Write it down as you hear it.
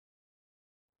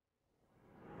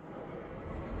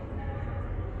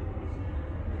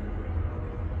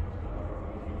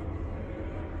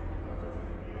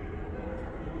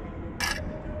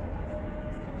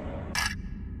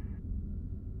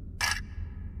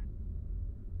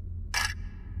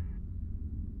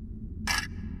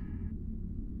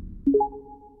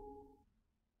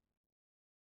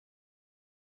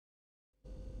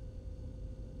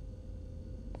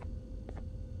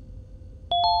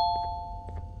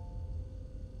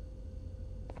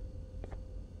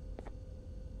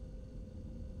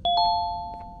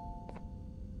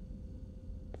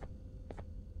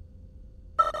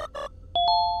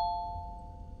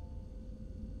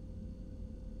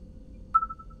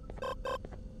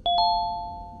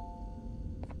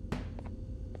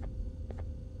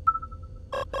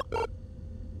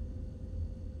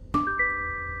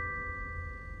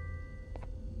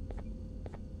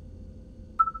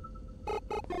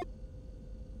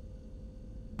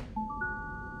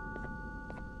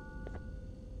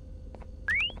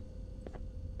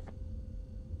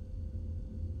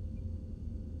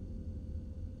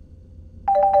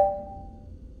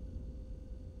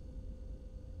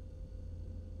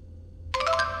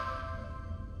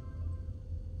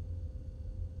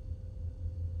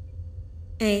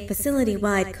A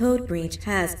facility-wide code breach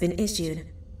has been issued.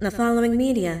 The following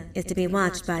media is to be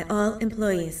watched by all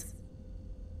employees.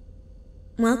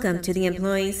 Welcome to the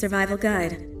Employee Survival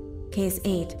Guide. Case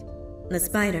 8. The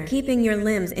spider. Keeping your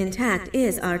limbs intact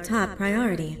is our top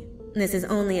priority. This is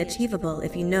only achievable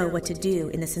if you know what to do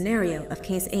in the scenario of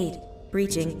Case 8,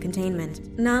 breaching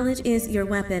containment. Knowledge is your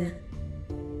weapon.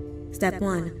 Step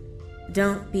 1.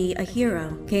 Don't be a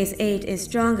hero. Case 8 is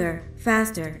stronger,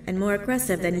 faster, and more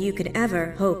aggressive than you could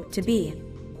ever hope to be.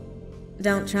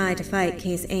 Don't try to fight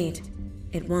Case 8.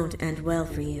 It won't end well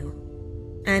for you.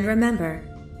 And remember,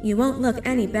 you won't look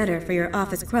any better for your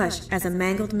office crush as a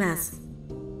mangled mess.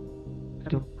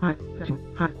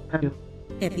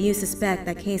 If you suspect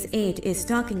that Case 8 is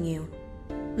stalking you,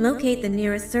 locate the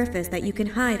nearest surface that you can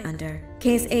hide under.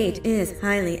 Case 8 is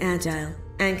highly agile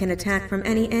and can attack from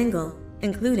any angle,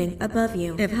 including above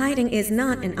you. If hiding is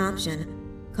not an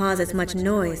option, cause as much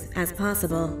noise as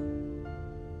possible.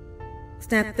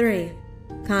 Step 3.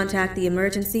 Contact the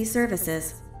emergency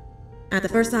services. At the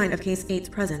first sign of Case 8's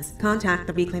presence, contact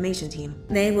the reclamation team.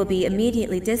 They will be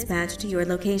immediately dispatched to your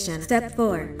location. Step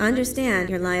 4. Understand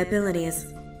your liabilities.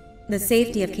 The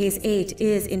safety of Case 8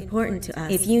 is important to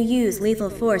us. If you use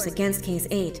lethal force against Case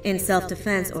 8, in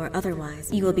self-defense or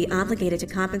otherwise, you will be obligated to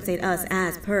compensate us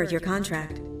as per your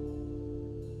contract.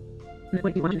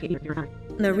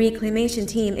 The reclamation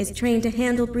team is trained to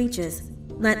handle breaches.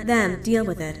 Let them deal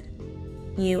with it.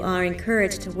 You are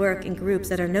encouraged to work in groups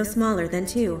that are no smaller than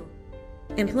 2.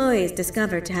 Employees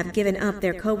discovered to have given up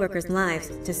their co-workers'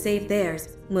 lives to save theirs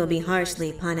will be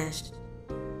harshly punished.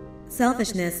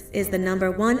 Selfishness is the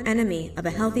 #1 enemy of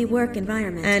a healthy work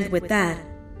environment. And with that,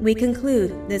 we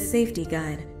conclude this safety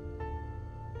guide.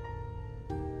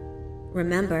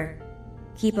 Remember,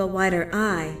 keep a wider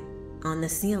eye on the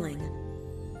ceiling.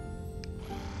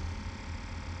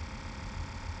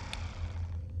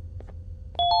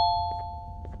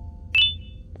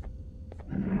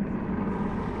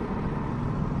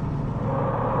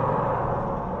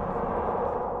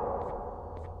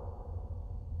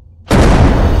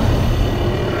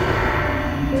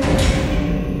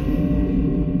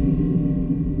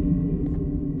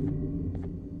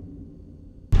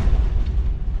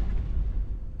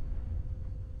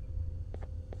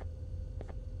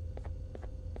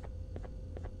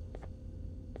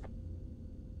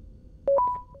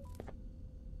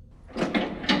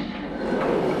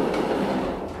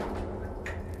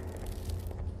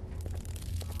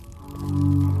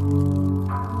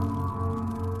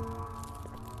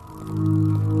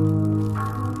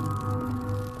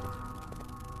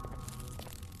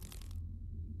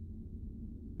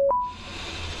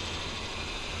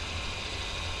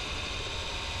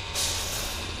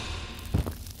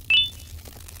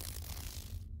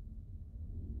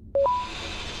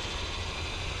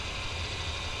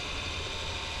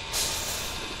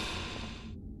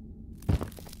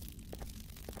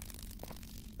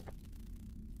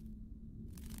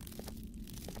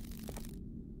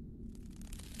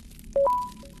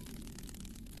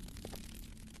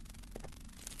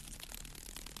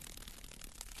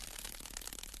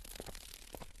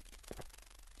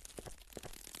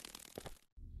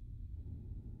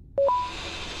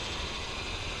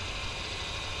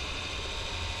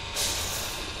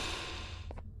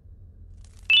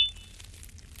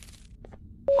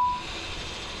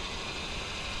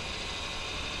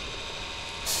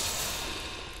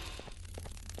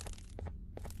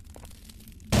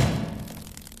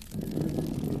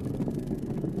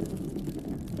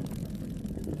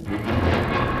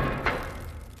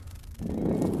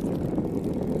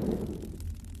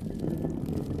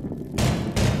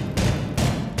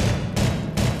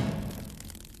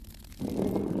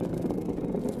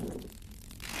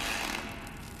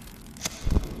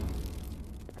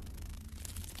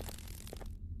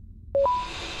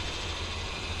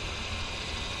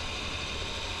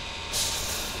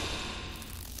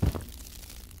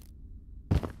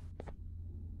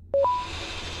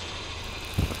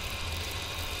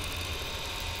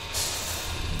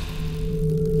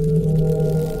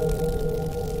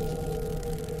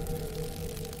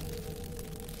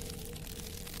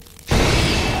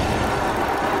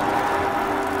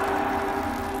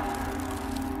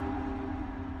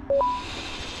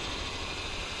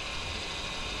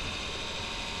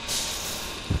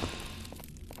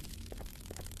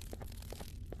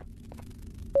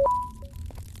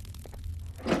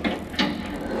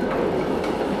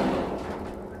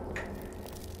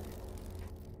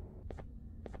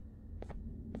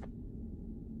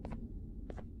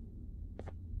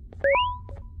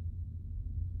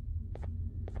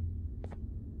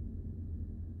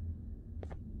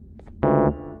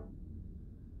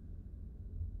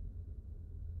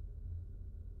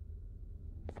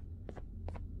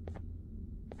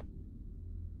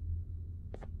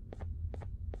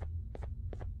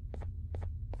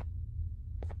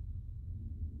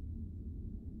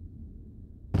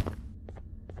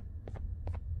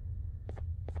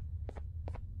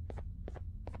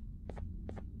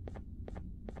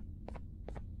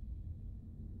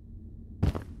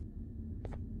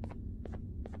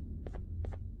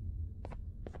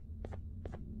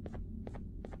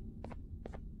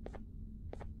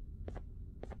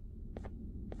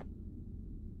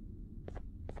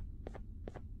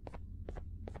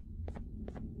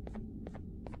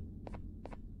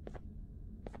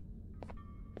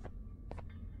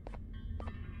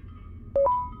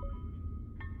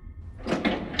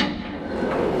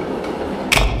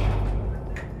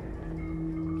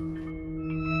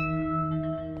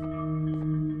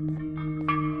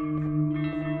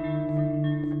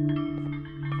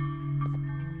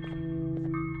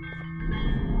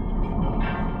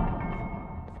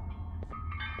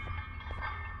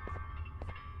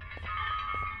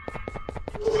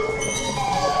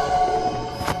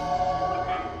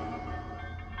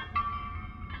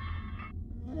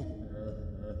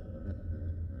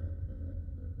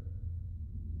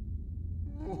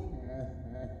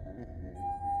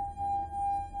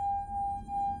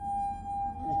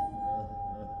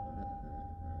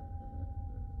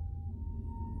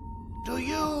 Do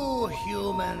you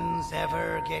humans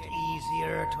ever get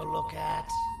easier to look at?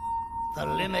 The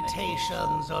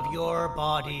limitations of your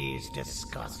bodies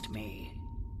disgust me.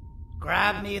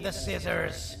 Grab me the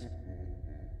scissors.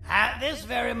 At this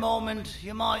very moment,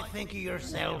 you might think of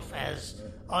yourself as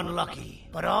unlucky,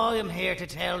 but I am here to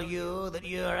tell you that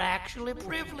you're actually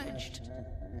privileged.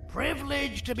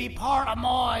 Privileged to be part of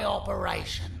my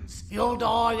operations. You'll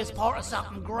die as part of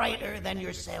something greater than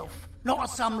yourself, not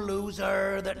as some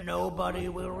loser that nobody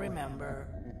will remember.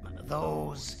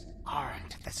 Those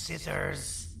aren't the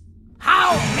scissors.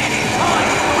 How many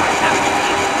times do I have to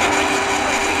keep the difference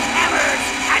between hammers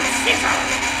and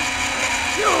scissors?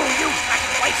 You useless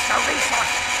waste of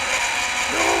resources!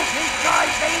 You think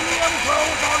titanium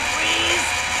grows on trees?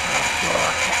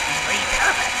 You're getting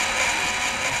repurposed!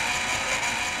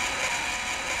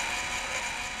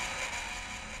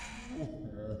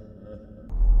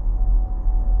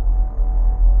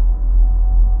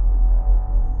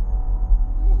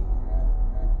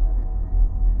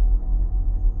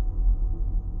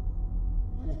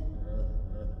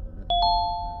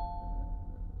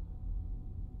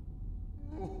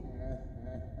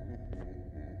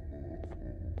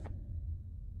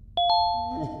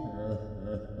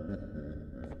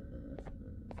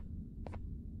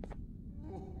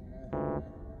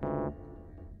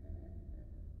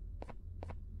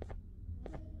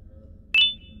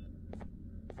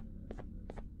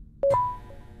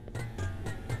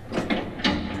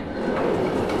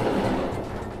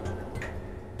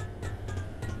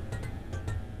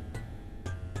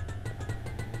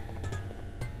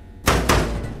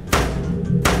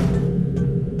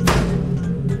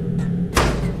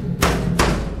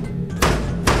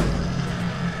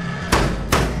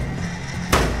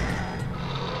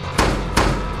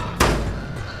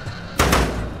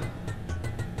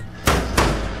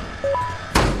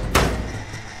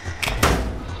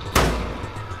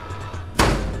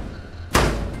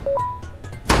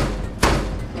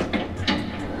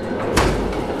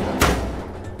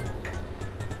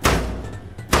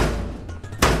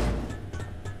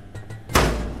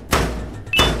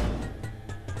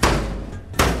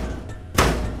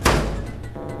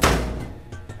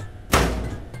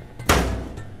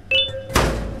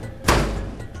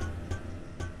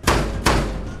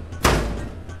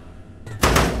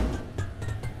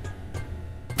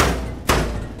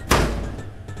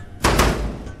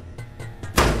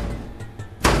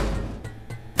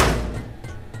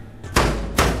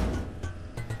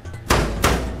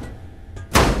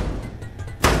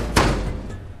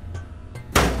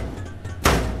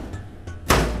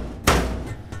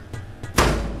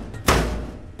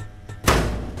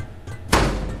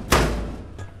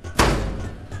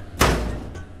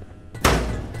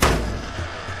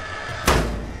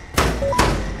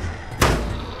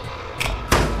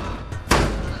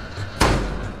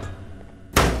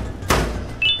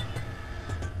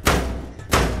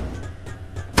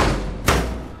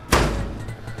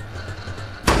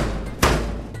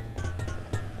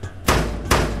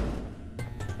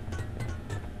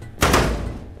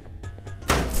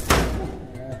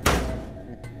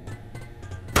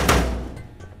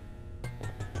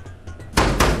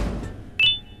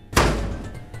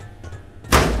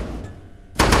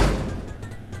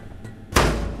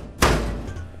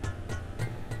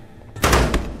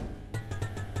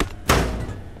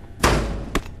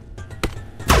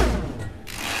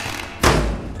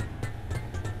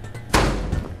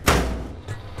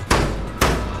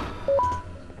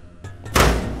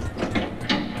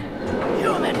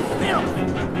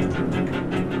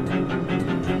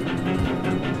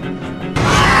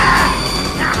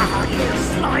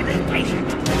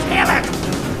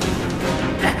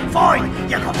 Fine,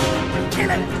 you go. Kill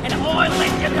it, and I'll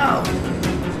let you go.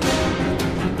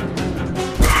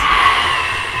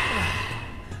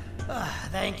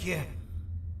 Thank you.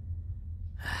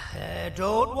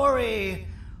 Don't worry.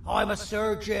 I'm a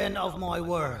surgeon of my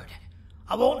word.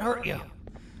 I won't hurt you.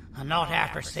 And not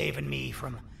after saving me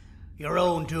from your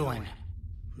own doing.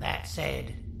 That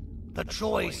said, the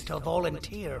choice to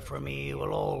volunteer for me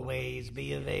will always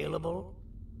be available.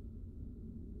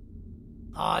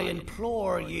 I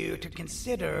implore you to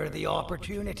consider the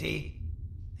opportunity.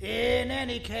 In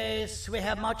any case, we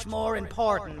have much more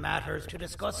important matters to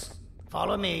discuss.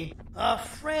 Follow me. A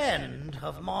friend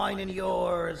of mine and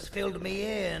yours filled me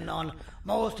in on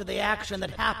most of the action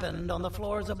that happened on the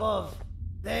floors above.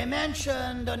 They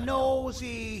mentioned a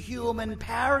nosy human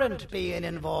parent being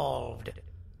involved.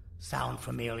 Sound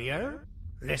familiar?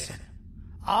 Listen,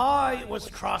 I was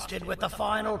trusted with the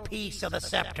final piece of the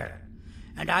scepter,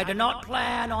 and I do not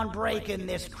plan on breaking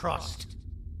this trust.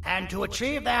 And to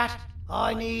achieve that,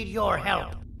 I need your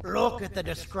help. Look at the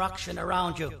destruction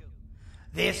around you.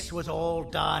 This was all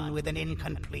done with an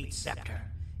incomplete scepter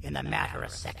in a matter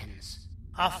of seconds.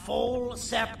 A full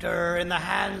scepter in the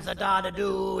hands of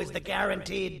Dadadu is the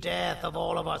guaranteed death of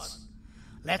all of us.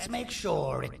 Let's make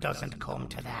sure it doesn't come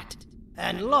to that.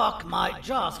 And luck might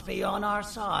just be on our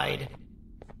side.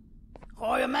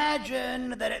 I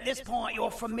imagine that at this point you're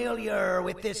familiar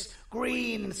with this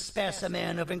green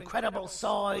specimen of incredible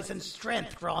size and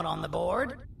strength drawn on the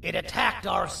board. It attacked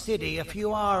our city a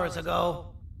few hours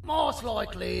ago. Most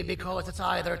likely because it's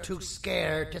either too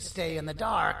scared to stay in the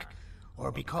dark,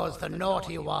 or because the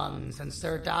naughty ones and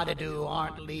Sir Dadadu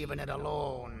aren't leaving it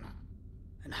alone.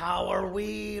 And how are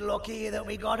we lucky that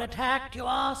we got attacked, you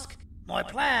ask? My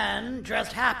plan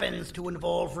just happens to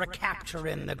involve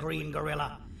recapturing the green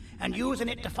gorilla and using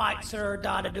it to fight Sir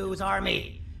Dadadu's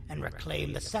army and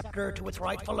reclaim the scepter to its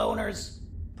rightful owners.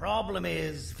 Problem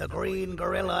is, the green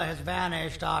gorilla has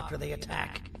vanished after the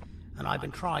attack, and I've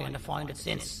been trying to find it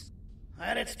since.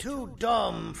 And it's too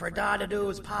dumb for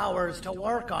Dadadu's powers to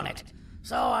work on it,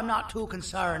 so I'm not too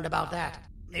concerned about that.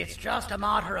 It's just a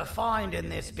matter of finding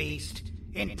this beast,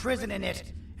 imprisoning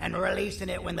it, and releasing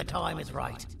it when the time is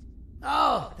right.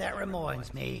 Oh, that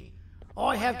reminds me.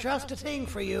 I have just a thing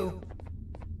for you.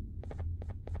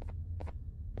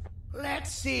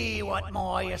 Let's see what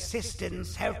my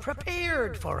assistants have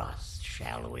prepared for us,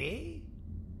 shall we?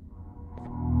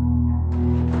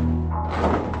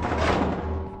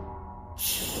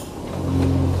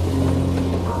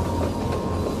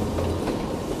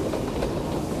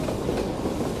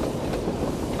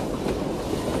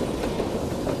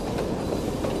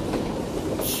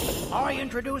 I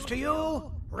introduce to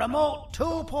you Remote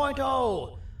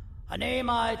 2.0, a name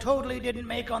I totally didn't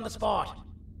make on the spot.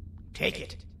 Take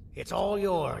it. It's all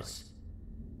yours.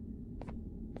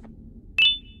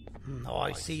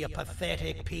 I see a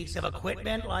pathetic piece of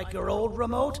equipment like your old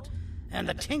remote, and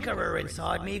the tinkerer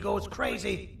inside me goes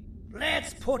crazy.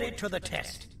 Let's put it to the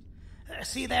test.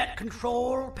 See that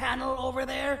control panel over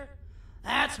there?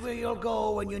 That's where you'll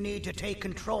go when you need to take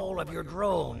control of your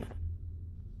drone.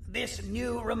 This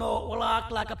new remote will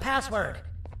act like a password.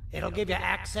 It'll give you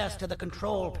access to the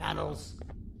control panels.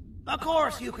 Of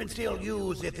course, you can still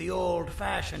use it the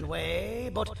old-fashioned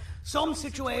way, but some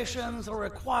situations will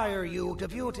require you to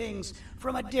view things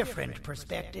from a different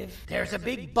perspective. There's a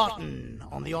big button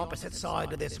on the opposite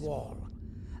side of this wall.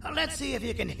 Let's see if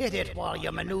you can hit it while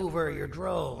you maneuver your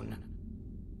drone.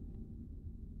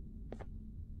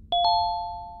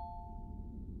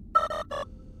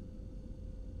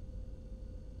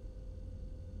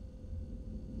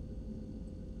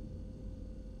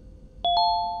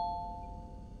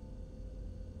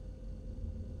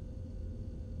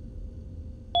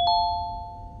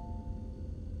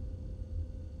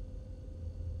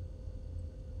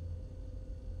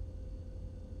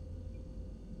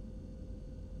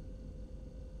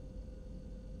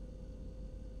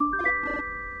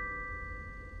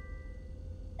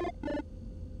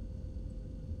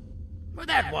 Well,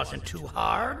 that wasn't too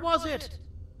hard, was it?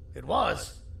 It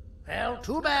was. Well,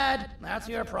 too bad. That's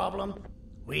your problem.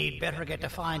 We'd better get to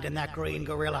finding that green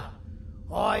gorilla.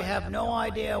 I have no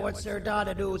idea what Sir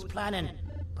Dadadu's planning,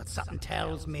 but something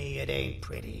tells me it ain't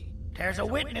pretty. There's a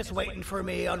witness waiting for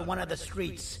me on one of the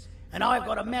streets, and I've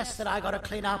got a mess that I gotta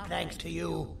clean up thanks to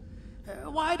you.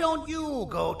 Why don't you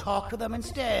go talk to them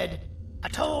instead? I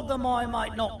told them I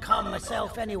might not come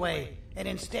myself anyway, and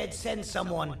instead send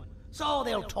someone, so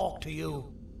they'll talk to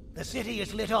you. The city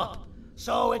is lit up,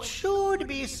 so it should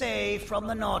be safe from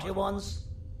the naughty ones.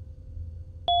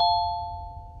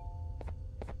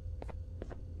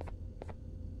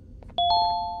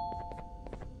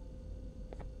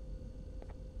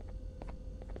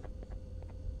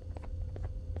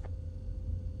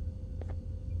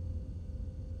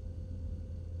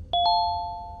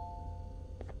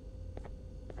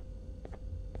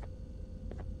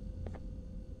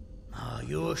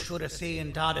 You should have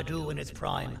seen Dadadu in his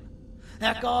prime.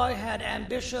 That guy had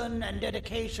ambition and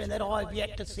dedication that I've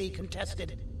yet to see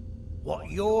contested.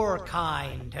 What your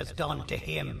kind has done to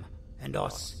him and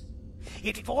us.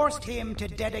 It forced him to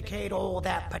dedicate all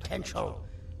that potential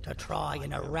to try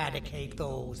and eradicate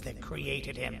those that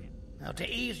created him. Now, to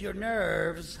ease your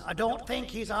nerves, I don't think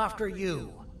he's after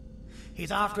you.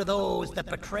 He's after those that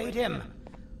betrayed him,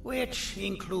 which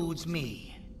includes me.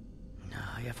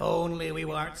 If only we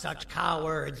weren't such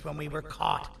cowards when we were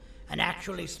caught and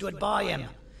actually stood by him,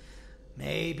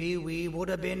 maybe we would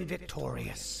have been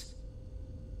victorious.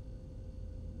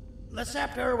 The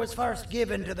scepter was first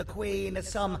given to the Queen as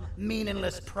some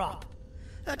meaningless prop,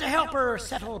 to help her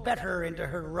settle better into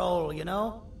her role, you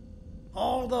know?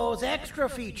 All those extra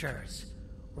features,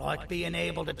 like being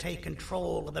able to take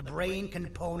control of the brain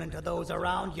component of those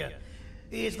around you,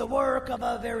 is the work of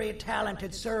a very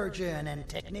talented surgeon and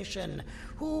technician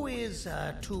who is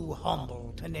too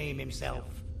humble to name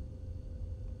himself.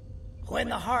 When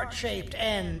the heart-shaped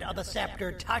end of the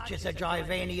scepter touches a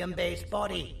Givanium-based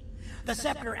body, the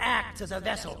scepter acts as a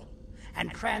vessel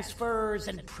and transfers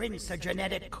and prints a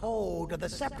genetic code of the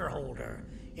scepter holder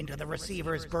into the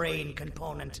receiver's brain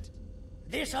component.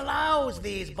 This allows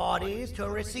these bodies to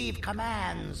receive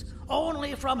commands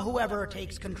only from whoever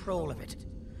takes control of it.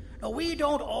 Now, we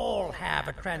don't all have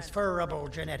a transferable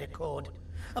genetic code,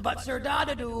 but Sir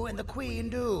Dadadu and the Queen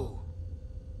do.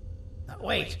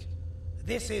 Wait,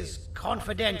 this is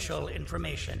confidential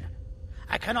information.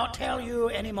 I cannot tell you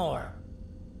any more.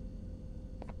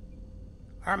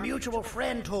 Our mutual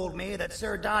friend told me that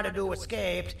Sir Dadadu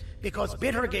escaped because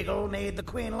Bittergiggle made the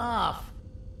Queen laugh.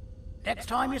 Next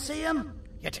time you see him,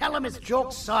 you tell him his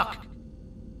jokes suck.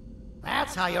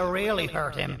 That's how you really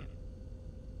hurt him.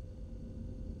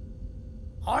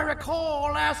 I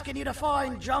recall asking you to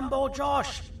find Jumbo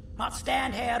Josh, not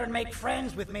stand here and make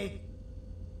friends with me.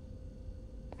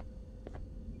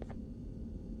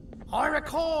 I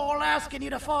recall asking you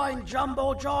to find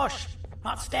Jumbo Josh,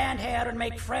 not stand here and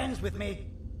make friends with me.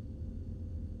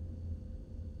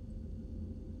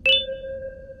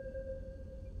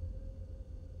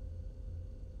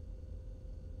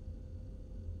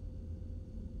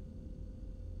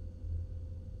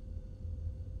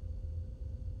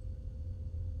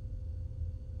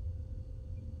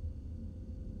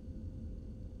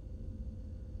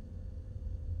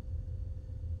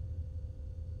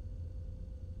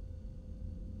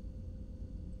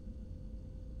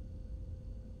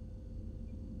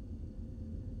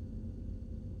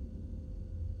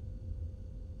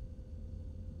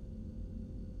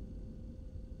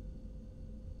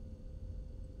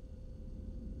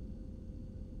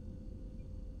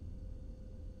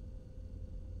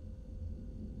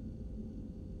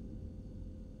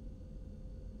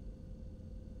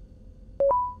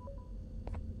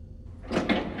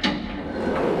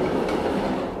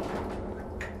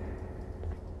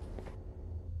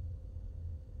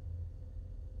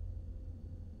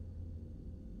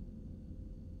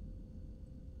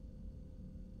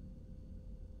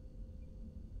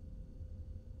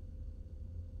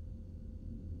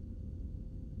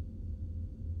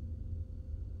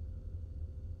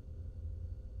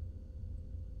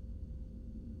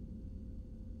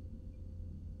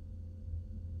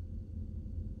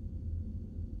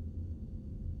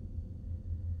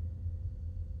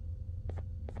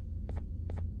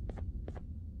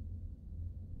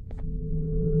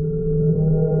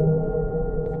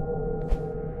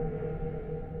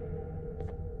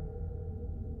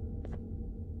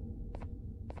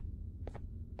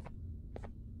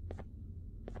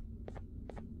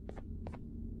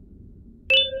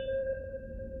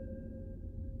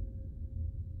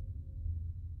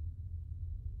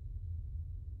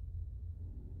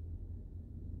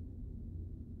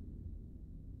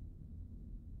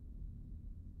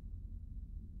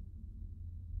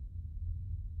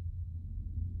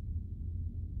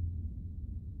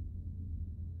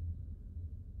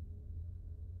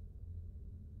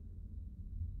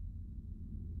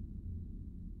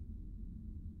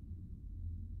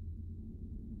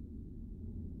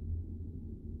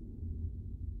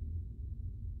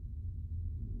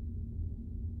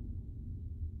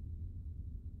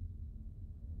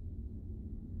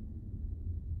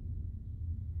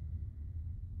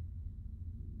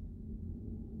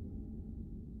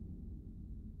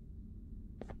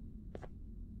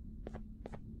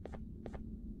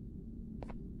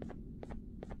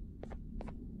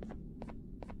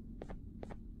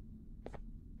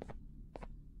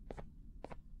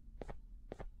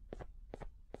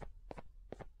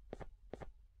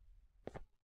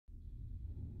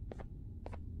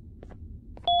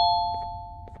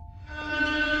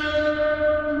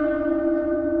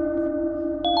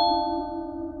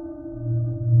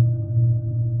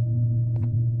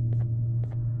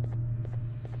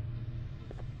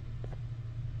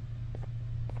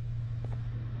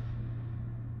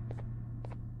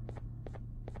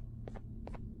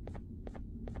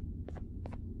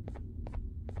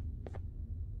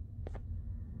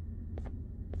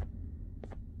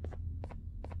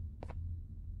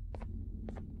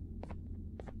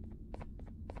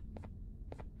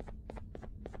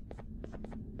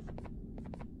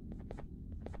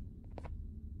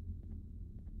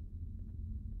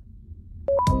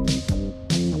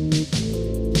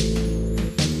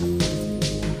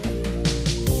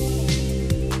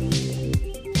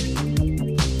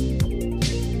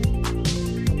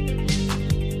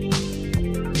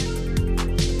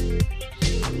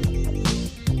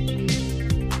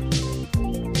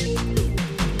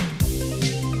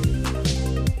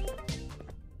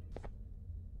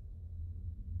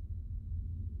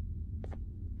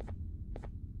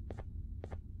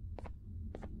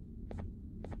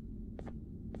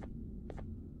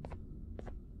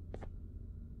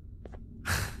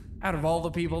 Out of all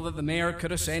the people that the mayor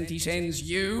could have sent, he sends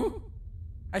you?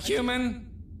 A human?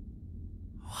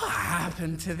 What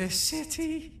happened to this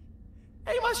city?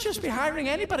 He must just be hiring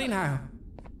anybody now.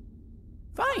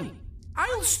 Fine,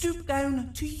 I'll stoop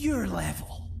down to your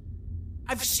level.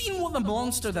 I've seen what the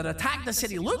monster that attacked the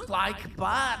city looked like, but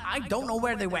I don't know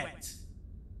where they went.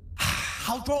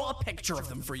 I'll draw a picture of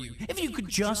them for you, if you could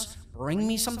just bring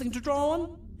me something to draw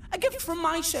on. A gift from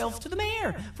myself to the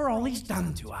mayor for all he's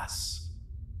done to us.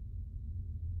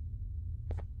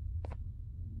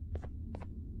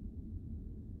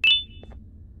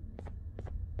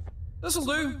 This'll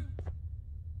do.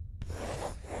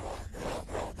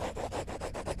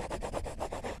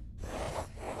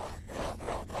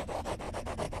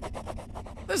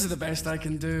 This is the best I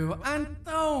can do, and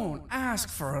don't ask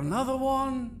for another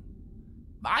one.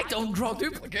 I don't draw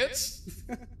duplicates.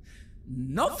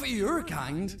 Not for your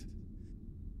kind.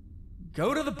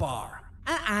 Go to the bar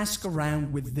and ask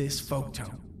around with this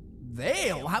photo.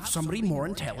 They'll have somebody more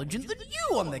intelligent than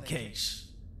you on the case.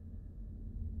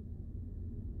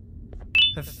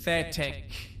 Pathetic.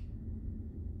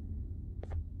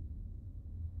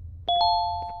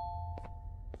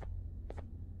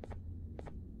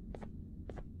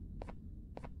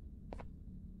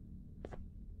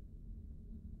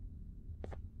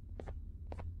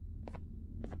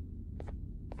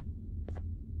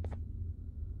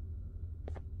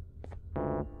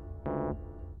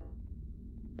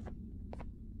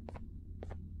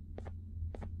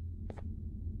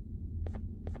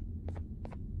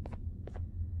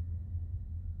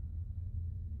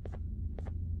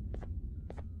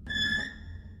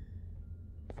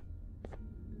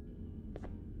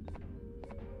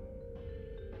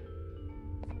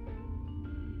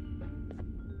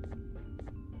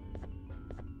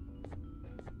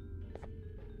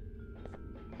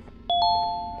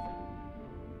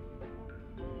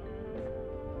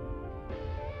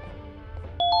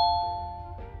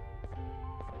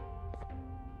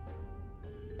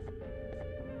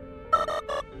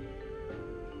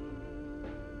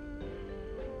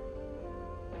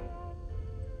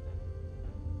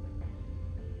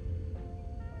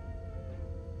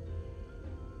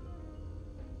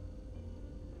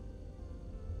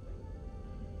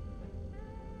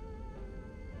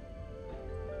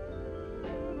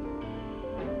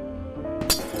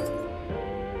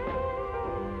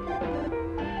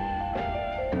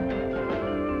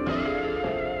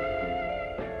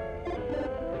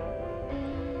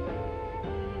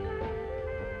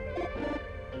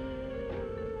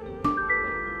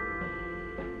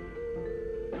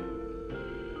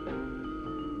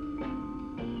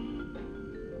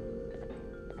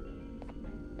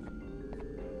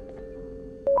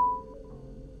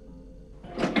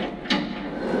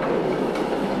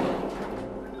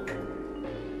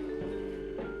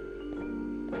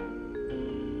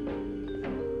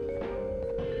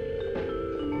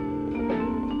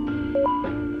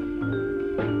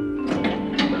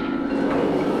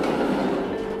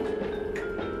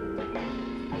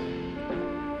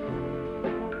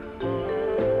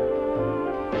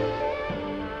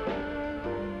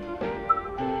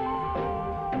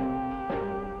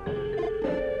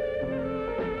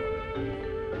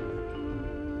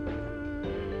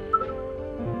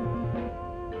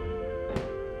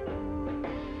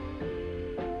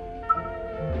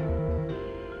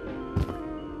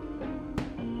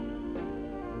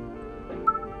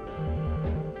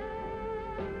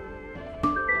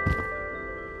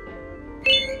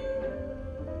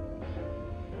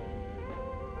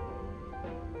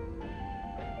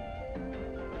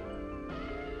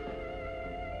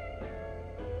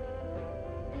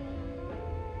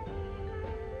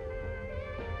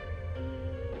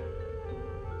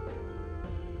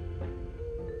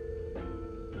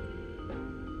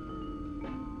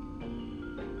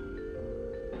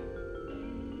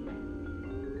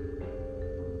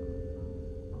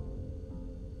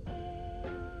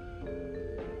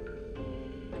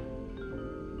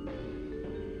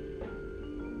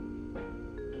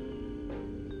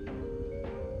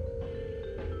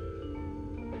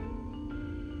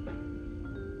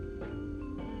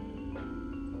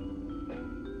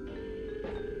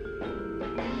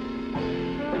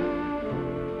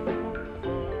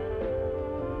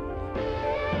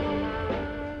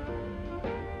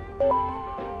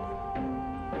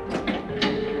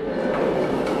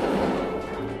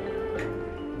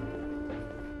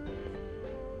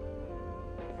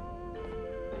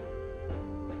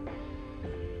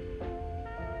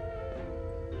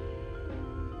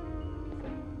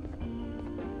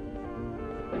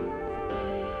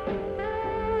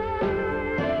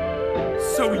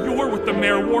 So you're what the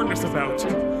mayor warned us about.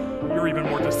 You're even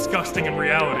more disgusting in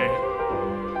reality.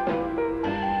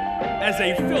 As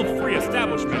a filth-free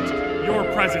establishment, your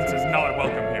presence is not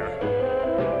welcome here.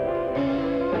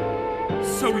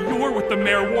 So you're what the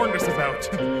mayor warned us about.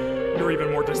 You're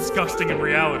even more disgusting in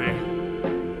reality.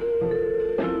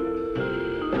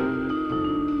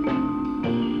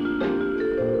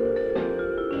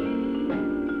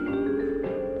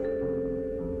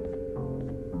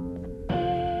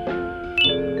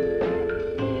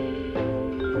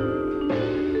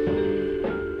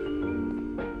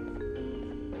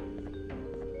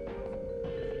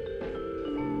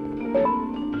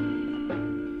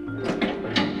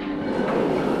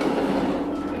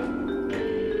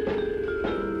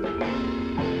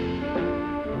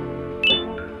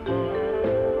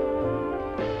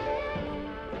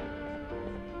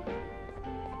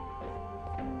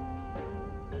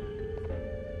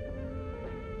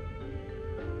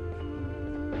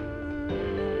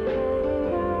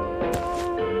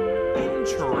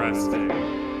 Interesting.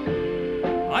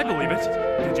 I believe it.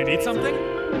 Did you need something?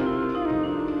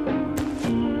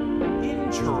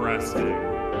 Interesting.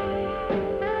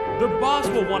 The boss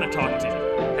will want to talk to you.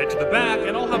 Head to the back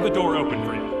and I'll have the door open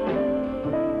for you.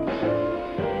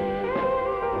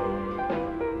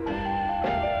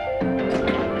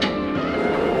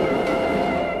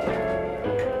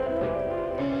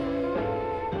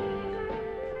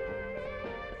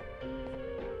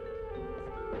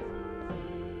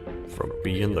 From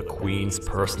being the Queen's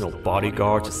personal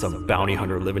bodyguard to some bounty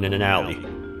hunter living in an alley.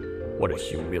 What a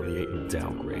humiliating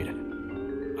downgrade.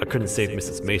 I couldn't save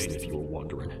Mrs. Mason if you were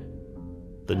wondering.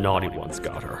 The naughty ones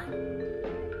got her.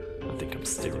 I think I'm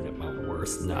staring at my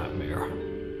worst nightmare.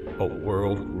 A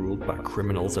world ruled by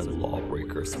criminals and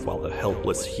lawbreakers while the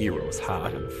helpless heroes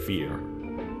hide in fear.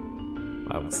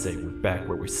 I would say we're back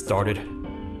where we started,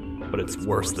 but it's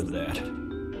worse than that.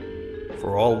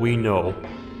 For all we know,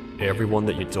 everyone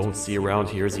that you don't see around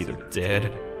here is either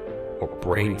dead or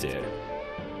brain dead.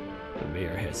 The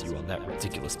mayor has you on that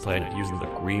ridiculous planet using the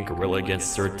green gorilla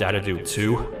against Sir Dadadoo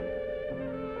too.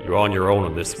 You're on your own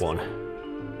on this one.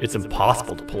 It's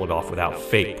impossible to pull it off without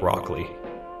fake broccoli.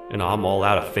 And I'm all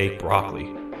out of fake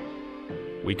broccoli.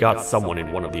 We got someone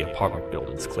in one of the apartment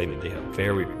buildings claiming they have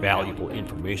very valuable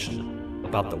information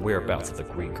about the whereabouts of the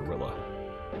green gorilla.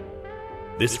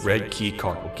 This red key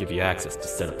card will give you access to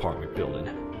said apartment building.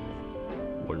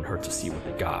 Wouldn't hurt to see what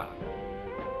they got.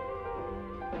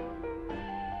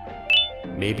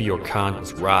 Maybe your kind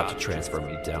was right to transfer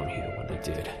me down here when they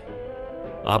did.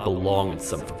 I belong in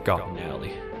some forgotten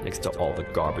alley, next to all the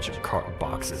garbage and carton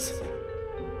boxes.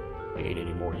 Ain't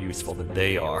any more useful than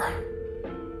they are.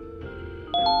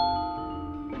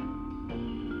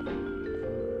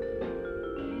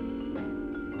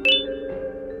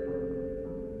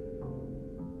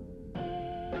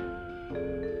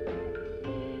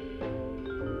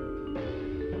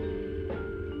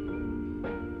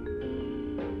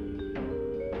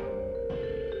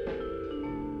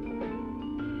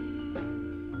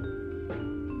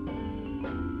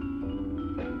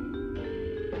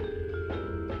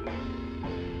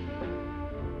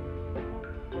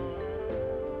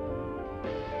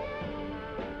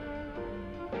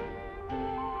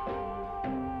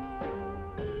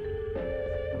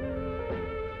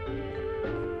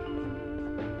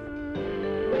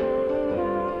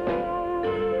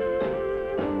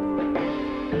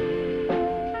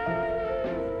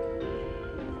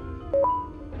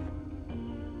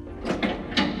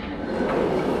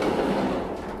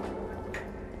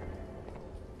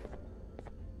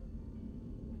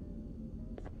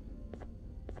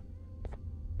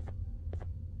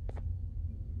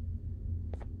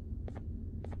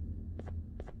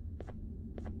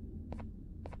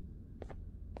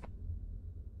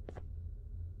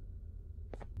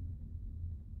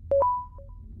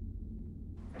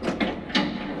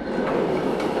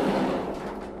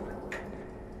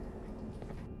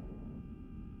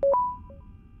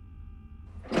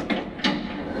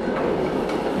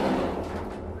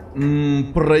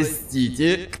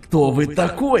 Простите, кто вы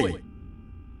такой?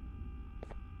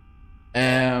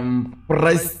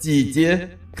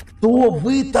 Простите, кто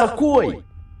вы такой?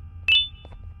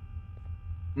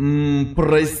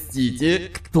 Простите,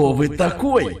 кто вы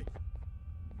такой?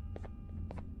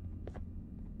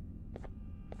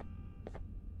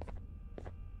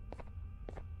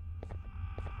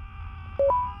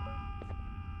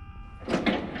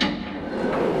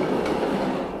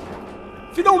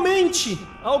 Finalmente!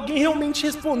 Alguém realmente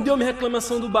respondeu minha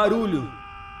reclamação do barulho.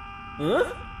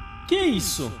 Hã? Que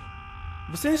isso?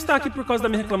 Você não está aqui por causa da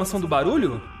minha reclamação do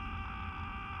barulho?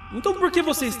 Então por que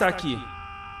você está aqui?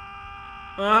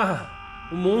 Ah,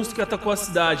 o monstro que atacou a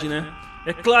cidade, né?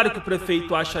 É claro que o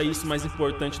prefeito acha isso mais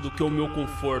importante do que o meu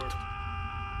conforto.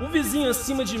 O vizinho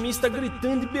acima de mim está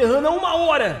gritando e berrando há 1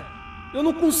 hora. Eu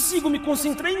não consigo me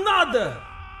concentrar em nada.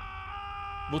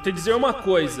 Vou te dizer uma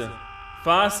coisa.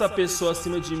 Faça a pessoa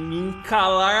acima de mim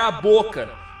calar a boca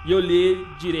e eu lhe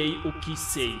direi o que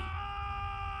sei.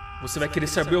 Você vai querer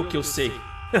saber o que eu sei.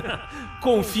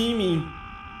 Confie em mim.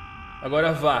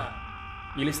 Agora vá.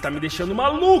 Ele está me deixando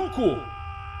maluco.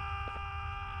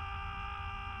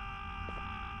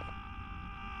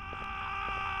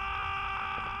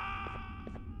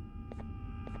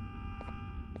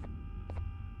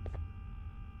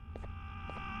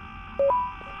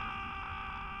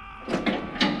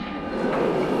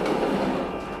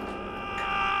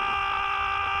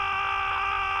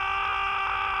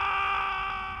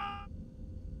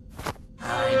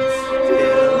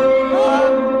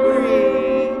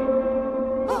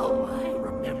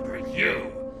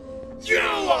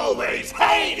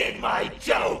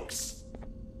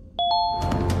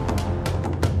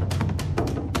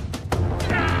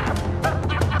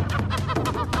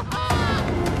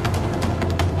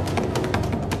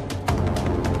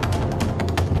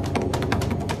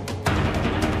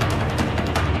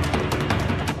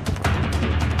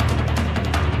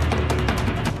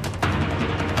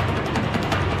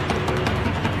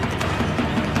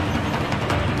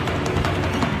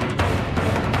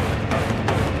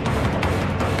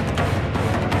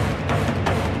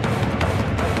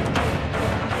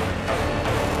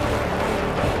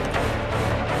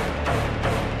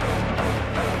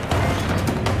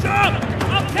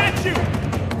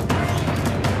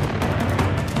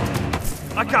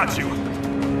 I got you.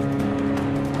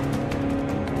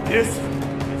 This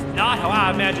is not how I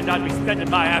imagined I'd be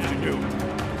spending my afternoon.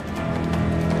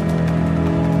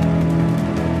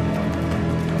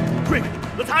 Quick,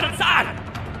 let's hide inside!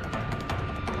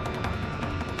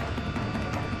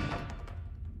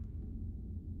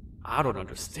 I don't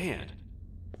understand.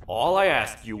 All I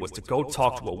asked you was to go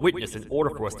talk to a witness in order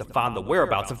for us to find the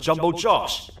whereabouts of Jumbo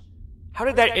Josh. How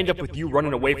did that end up with you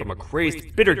running away from a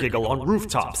crazed bitter giggle on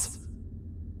rooftops?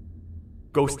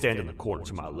 Go stand in the corner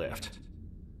to my left.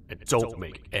 And don't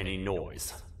make any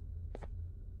noise.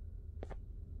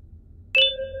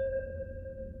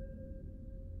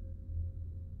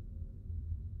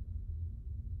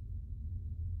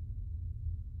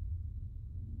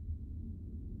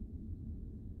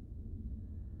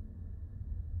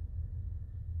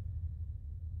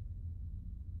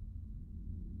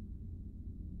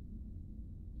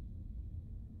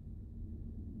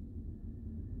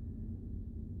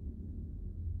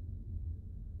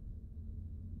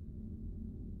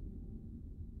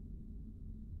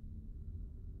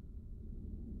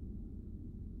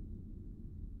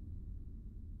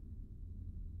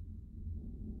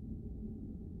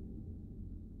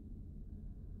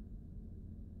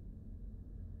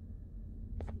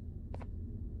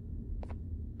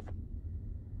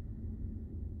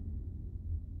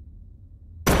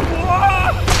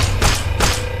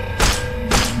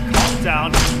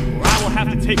 Down, or I will have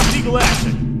to take legal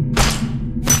action.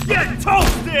 Get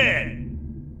toasted!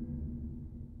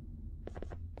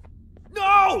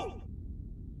 No!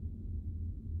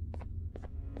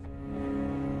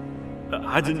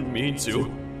 I didn't mean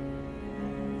to.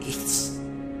 It's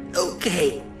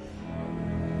okay.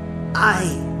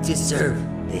 I deserve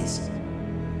this.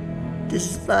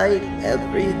 Despite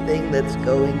everything that's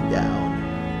going down,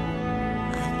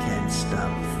 I can't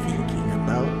stop thinking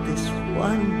about this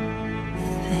one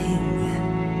thing.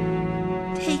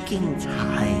 Taking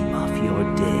time off your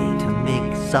day to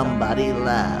make somebody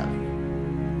laugh.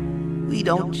 We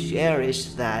don't cherish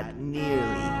that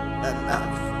nearly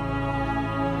enough.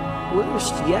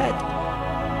 Worst yet,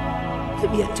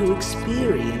 I've yet to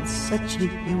experience such a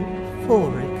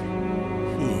euphoric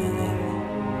feeling.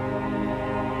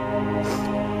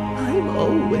 I'm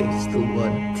always the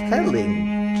one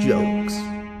telling jokes,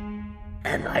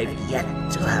 and I've yet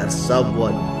to have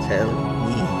someone tell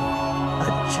me a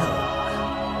joke.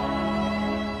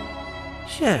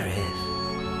 Sheriff,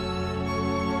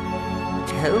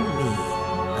 tell me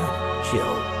a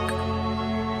joke.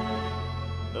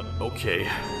 Okay,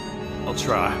 I'll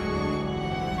try.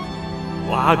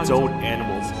 Why don't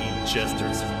animals eat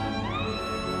jesters?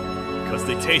 Because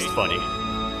they taste funny.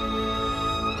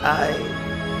 I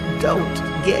don't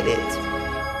get it.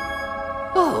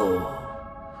 Oh,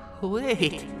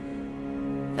 wait.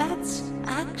 That's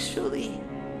actually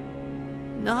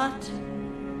not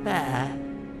bad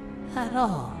at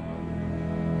all.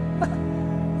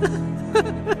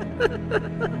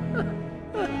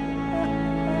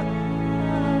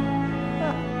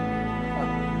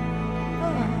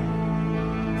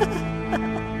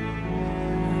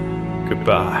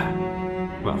 Goodbye,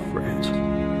 my friend.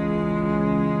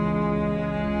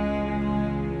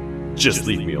 Just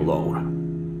leave me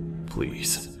alone,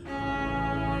 please.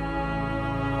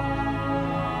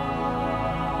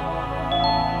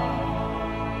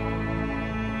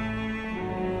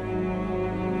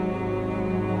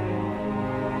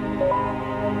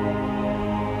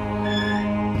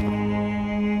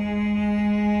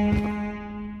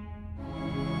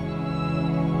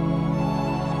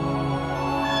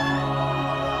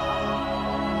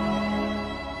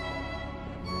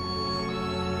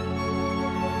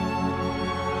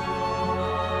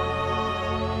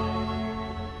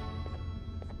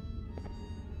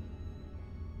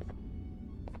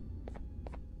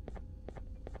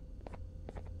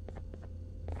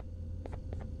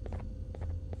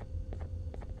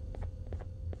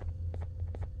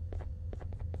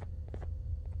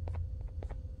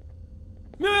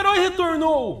 Meu herói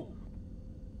retornou!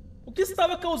 O que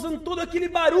estava causando todo aquele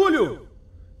barulho?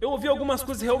 Eu ouvi algumas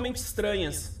coisas realmente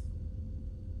estranhas.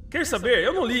 Quer saber?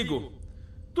 Eu não ligo.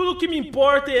 Tudo o que me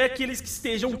importa é aqueles que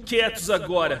estejam quietos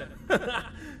agora.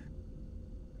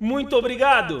 Muito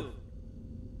obrigado!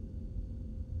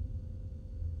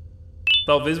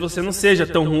 Talvez você não seja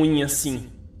tão ruim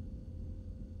assim.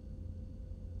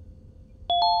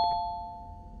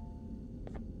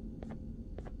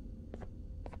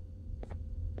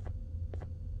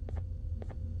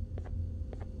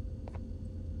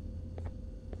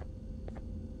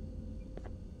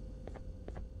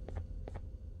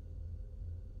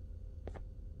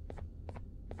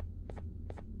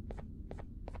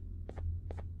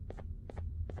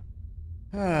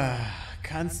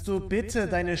 Kannst du bitte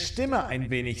deine Stimme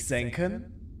ein wenig senken?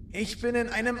 Ich bin in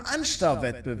einem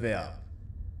Anstarrwettbewerb.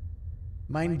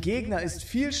 Mein Gegner ist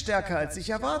viel stärker, als ich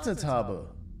erwartet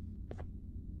habe.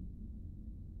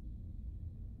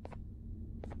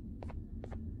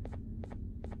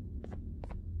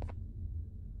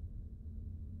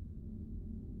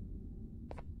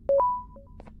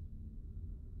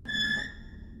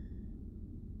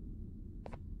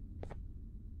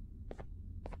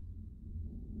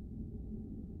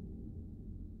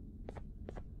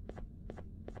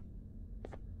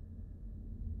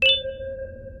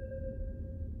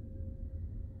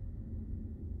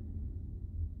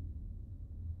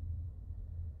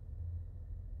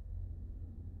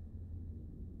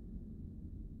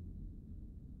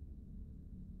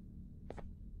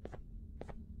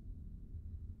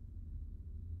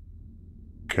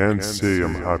 Can't say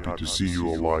I'm happy to see you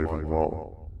alive and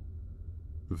well.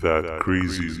 That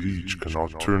crazy leech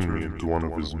cannot turn me into one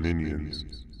of his minions,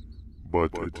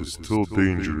 but it is still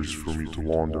dangerous for me to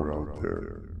wander out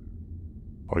there.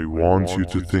 I want you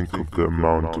to think of the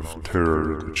amount of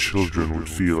terror that children would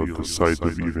feel at the sight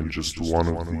of even just one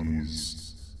of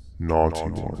these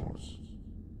naughty ones.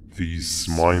 These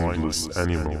mindless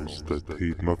animals that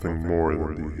hate nothing more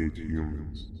than they hate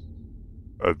humans.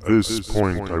 At this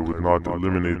point, I would not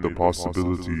eliminate the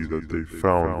possibility that they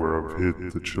found where I've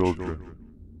hid the children.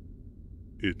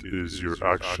 It is your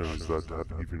actions that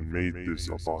have even made this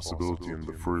a possibility in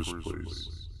the first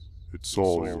place. It's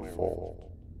all your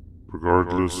fault.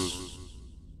 Regardless,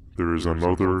 there is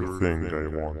another thing I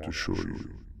want to show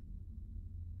you.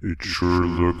 It sure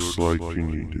looks like you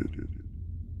need it.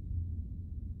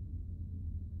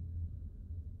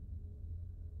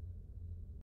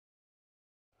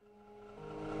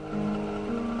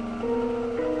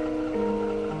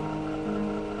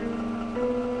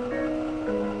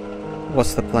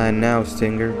 What's the plan now,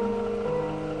 Stinger?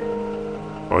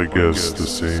 I guess the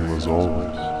same as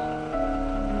always.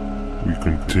 We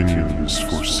continue this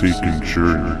forsaken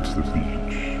journey to the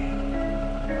beach.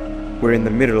 We're in the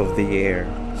middle of the air,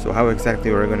 so how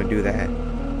exactly are we going to do that?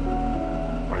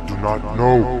 I do not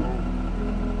know.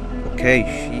 Okay,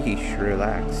 sheesh,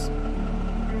 relax.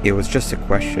 It was just a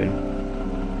question.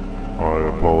 I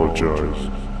apologize.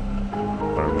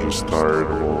 I'm just tired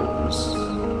of all of this.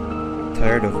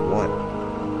 Tired of what?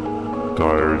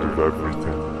 Tired of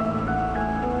everything.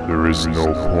 There is no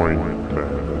point,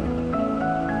 Banban.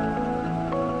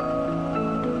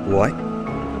 What?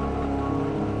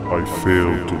 I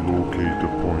failed to locate a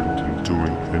point in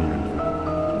doing anything.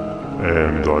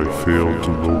 And I failed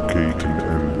to locate an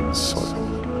end in sight.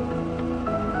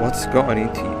 What's gotten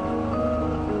into you?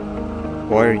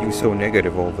 Why are you so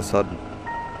negative all of a sudden?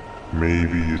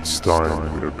 Maybe it's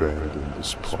time we abandon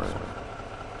this plan.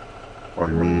 I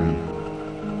mean,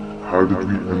 how did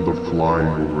we end up flying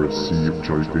over a sea of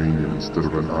Jordania instead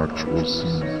of an actual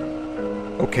sea?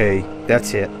 Okay,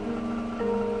 that's it.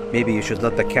 Maybe you should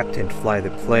let the captain fly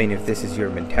the plane if this is your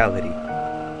mentality.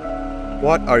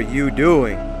 What are you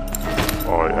doing?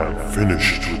 I am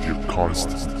finished with your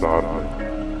constant battling.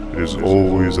 It is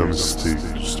always a mistake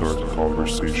to start a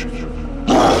conversation.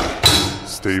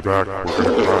 Stay back, we're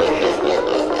gonna crash.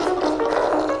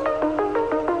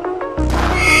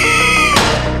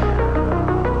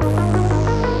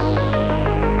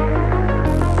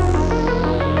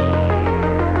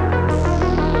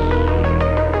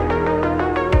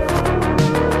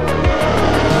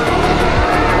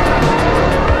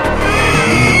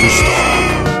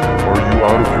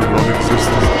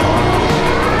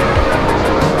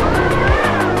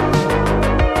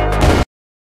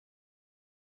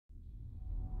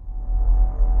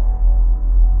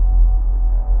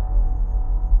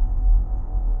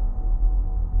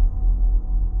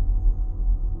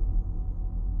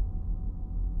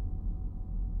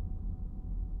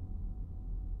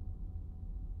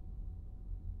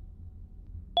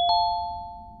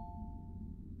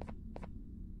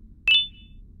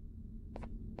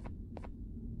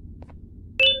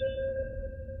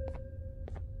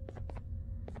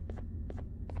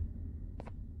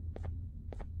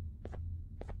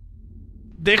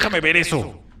 Déjame ver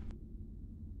eso.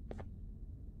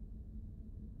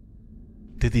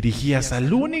 Te dirigías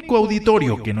al único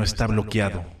auditorio que no está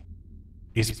bloqueado.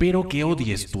 Espero que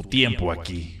odies tu tiempo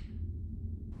aquí.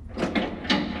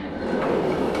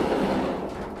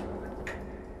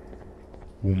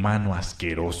 Humano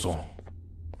asqueroso.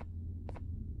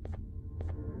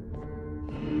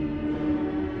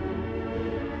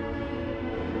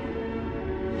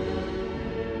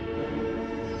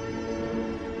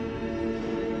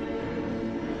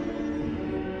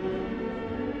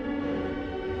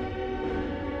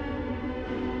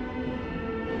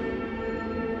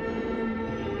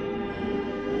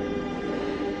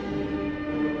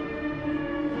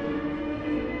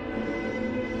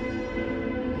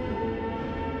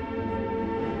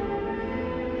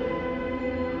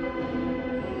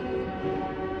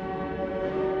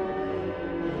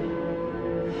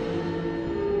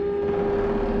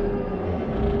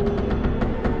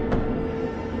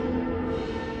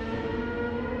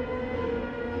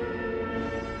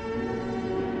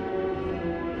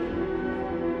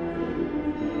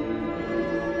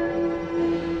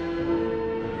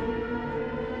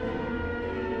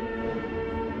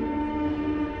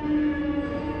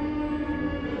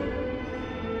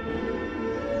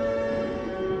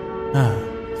 Ah,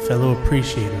 fellow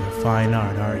appreciator of fine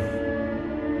art, are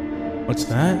you? What's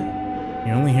that?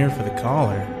 You're only here for the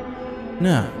collar?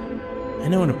 No, I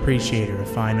know an appreciator of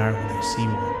fine art when I see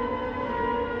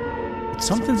one. But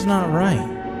something's not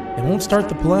right. They won't start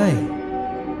the play.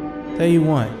 Tell you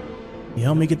what, you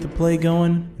help me get the play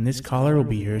going, and this collar will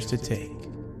be yours to take.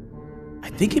 I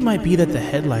think it might be that the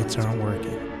headlights aren't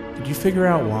working. Did you figure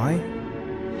out why?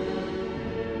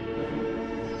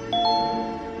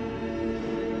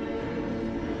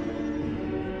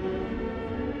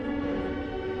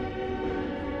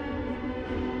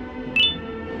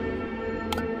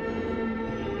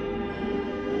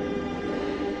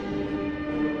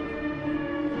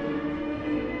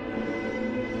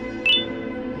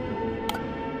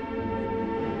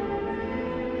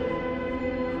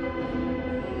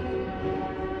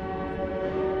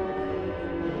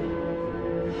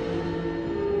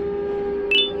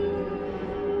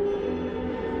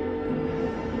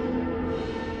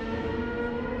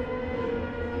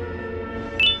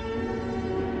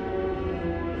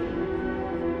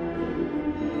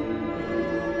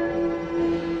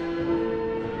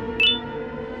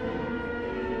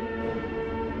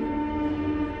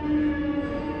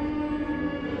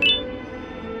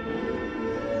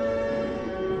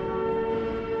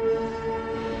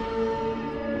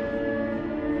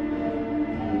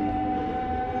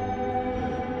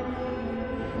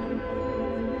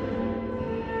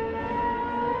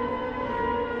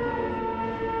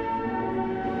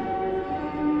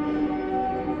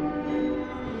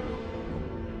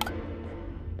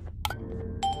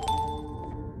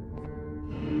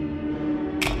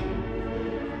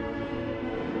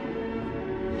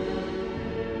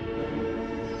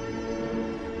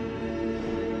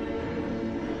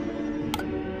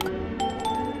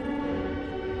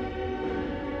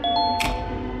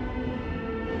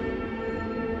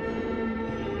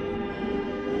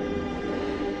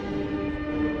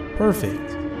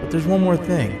 Perfect, but there's one more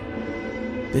thing.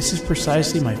 This is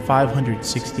precisely my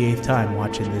 568th time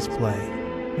watching this play,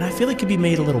 and I feel it could be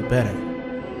made a little better.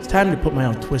 It's time to put my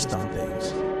own twist on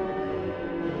things.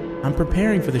 I'm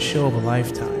preparing for the show of a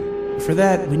lifetime, but for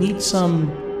that we need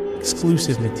some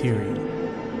exclusive material.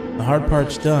 The hard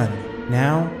part's done.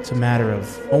 Now it's a matter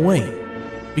of, oh wait,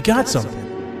 we got something.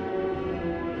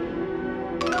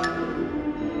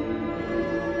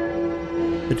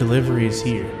 The delivery is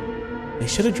here. They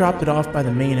should have dropped it off by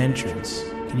the main entrance.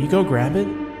 Can you go grab it?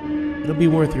 It'll be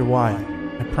worth your while,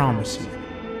 I promise you.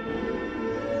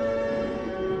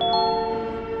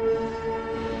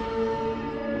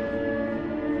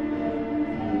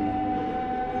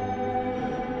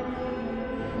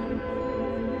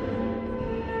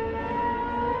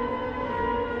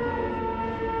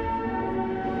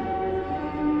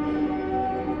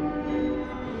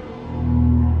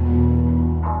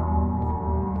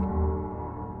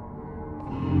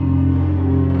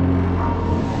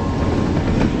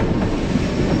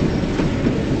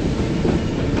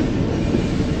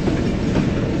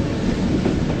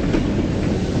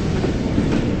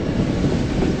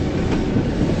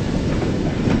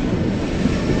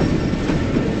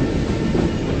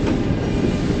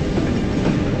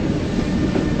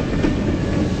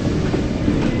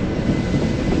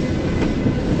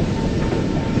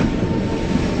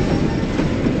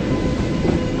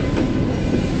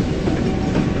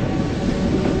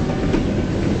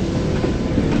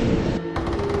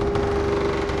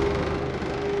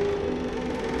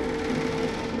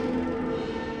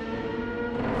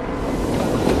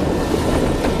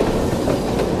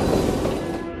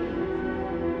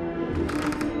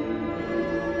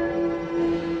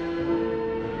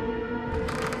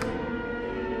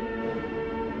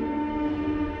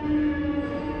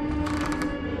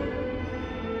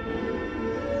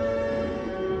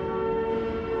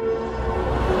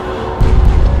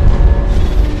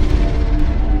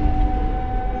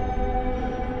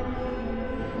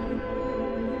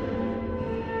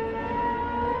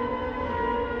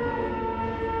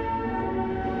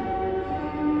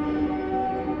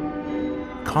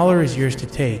 Collar is yours to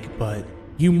take, but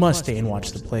you must stay and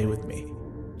watch the play with me.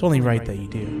 It's only right that you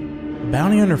do. A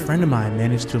bounty hunter friend of mine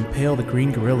managed to impale the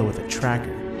green gorilla with a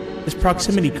tracker. This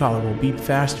proximity collar will beep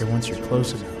faster once you're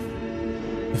close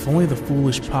enough. If only the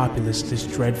foolish populace of this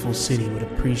dreadful city would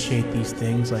appreciate these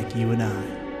things like you and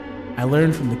I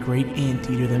learned from the great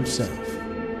anteater himself.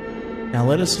 Now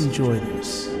let us enjoy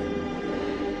this.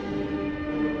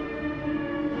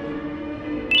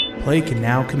 Play can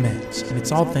now commence, and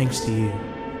it's all thanks to you.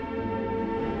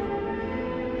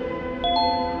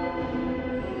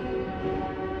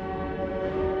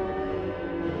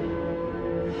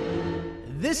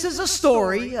 This is a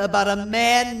story about a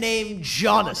man named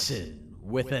Jonathan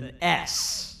with an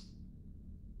S.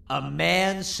 A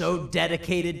man so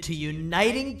dedicated to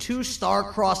uniting two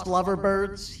star-crossed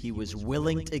loverbirds, he was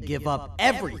willing to give up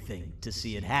everything to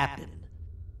see it happen.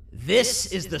 This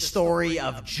is the story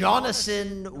of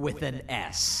Jonathan with an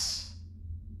S.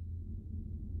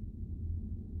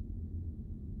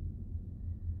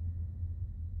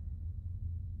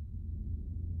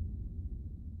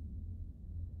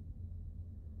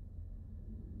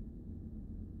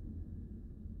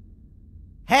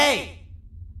 Hey!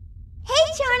 Hey,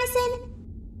 Jonathan!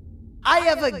 I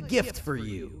have a gift for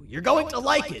you. You're going to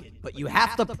like it, but you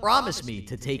have to promise me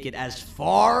to take it as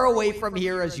far away from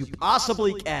here as you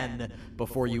possibly can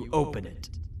before you open it.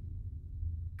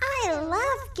 I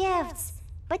love gifts,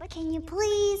 but can you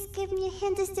please give me a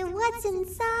hint as to what's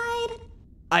inside?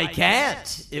 I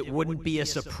can't. It wouldn't be a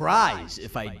surprise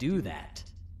if I do that.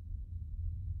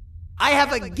 I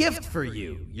have a gift for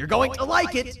you. You're going to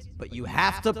like it, but you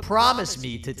have to promise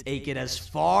me to take it as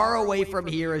far away from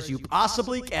here as you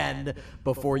possibly can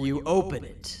before you open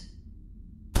it.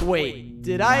 Wait,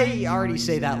 did I already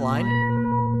say that line?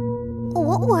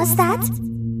 What was that?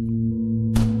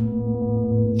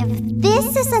 If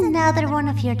this is another one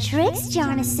of your tricks,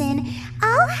 Jonathan,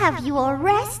 I'll have you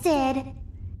arrested.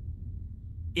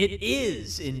 It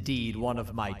is indeed one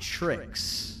of my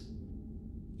tricks.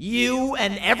 You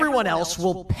and everyone else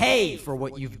will pay for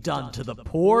what you've done to the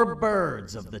poor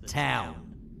birds of the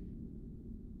town.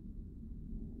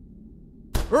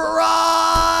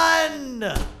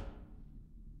 Run!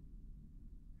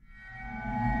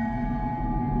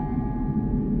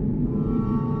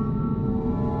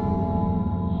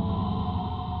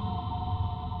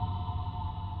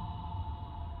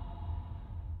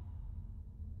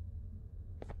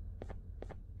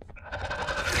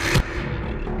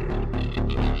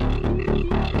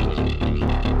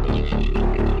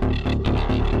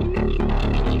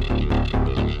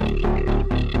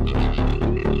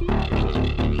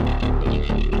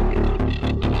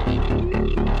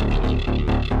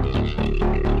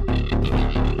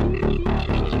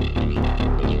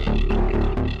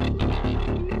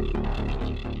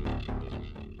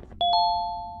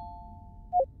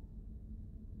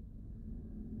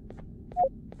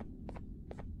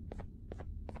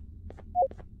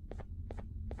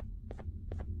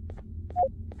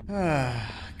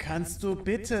 Kannst du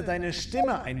bitte deine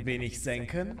Stimme ein wenig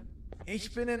senken?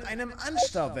 Ich bin in einem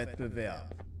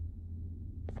Anstarrwettbewerb.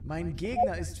 Mein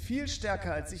Gegner ist viel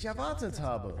stärker, als ich erwartet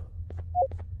habe.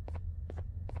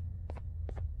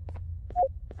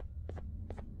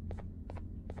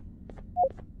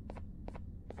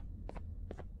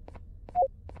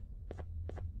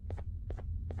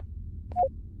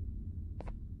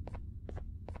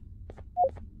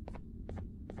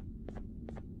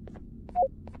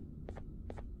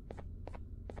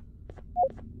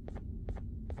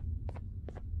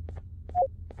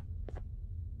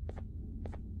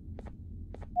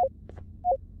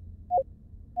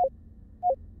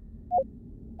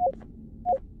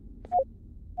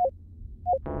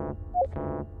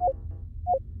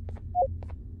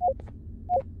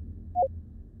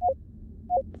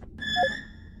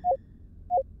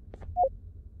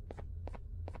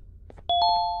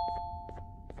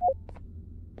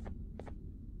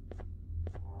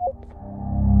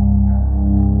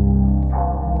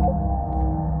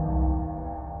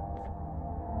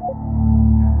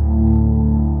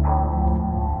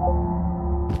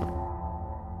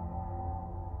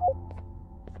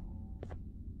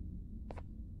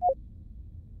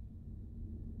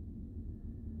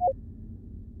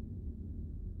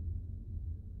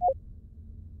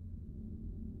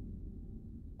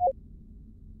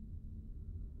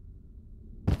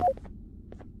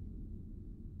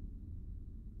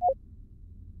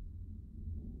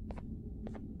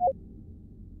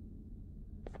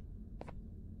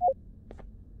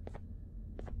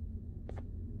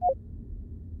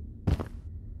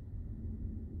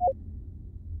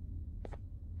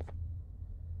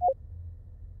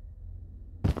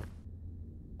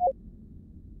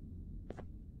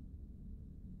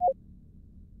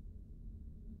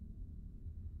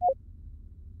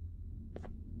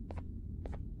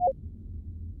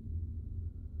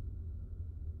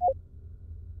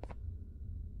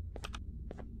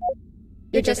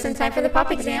 You're just in time for the pop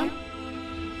exam.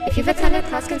 If you've attended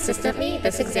class consistently,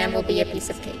 this exam will be a piece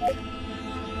of cake.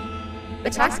 The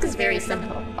task is very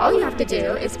simple. All you have to do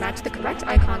is match the correct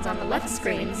icons on the left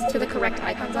screens to the correct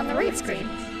icons on the right screens.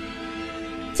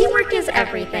 Teamwork is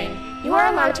everything. You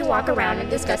are allowed to walk around and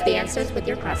discuss the answers with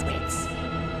your classmates.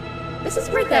 This is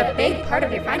worth a big part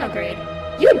of your final grade.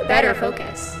 You'd better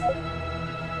focus.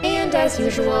 And as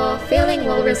usual, failing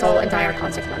will result in dire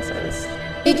consequences.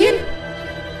 Begin!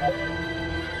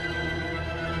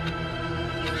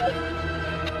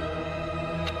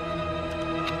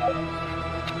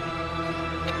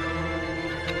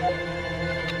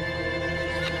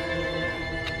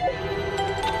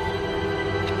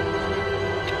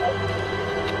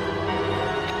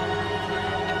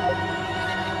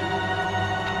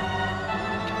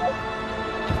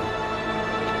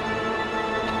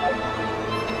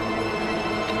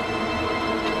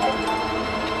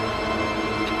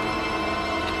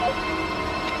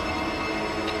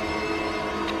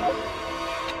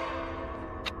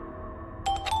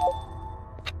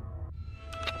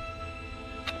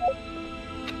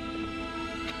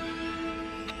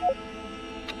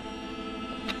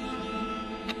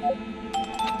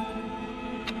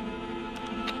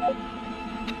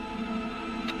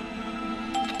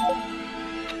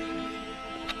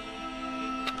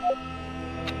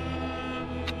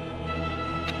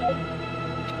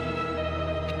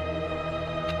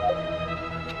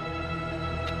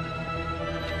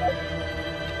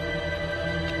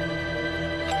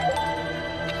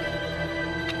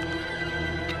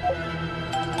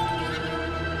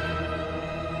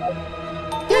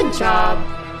 Good job.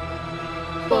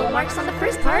 Full marks on the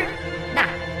first part. Now,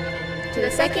 to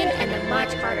the second and the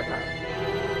much harder part.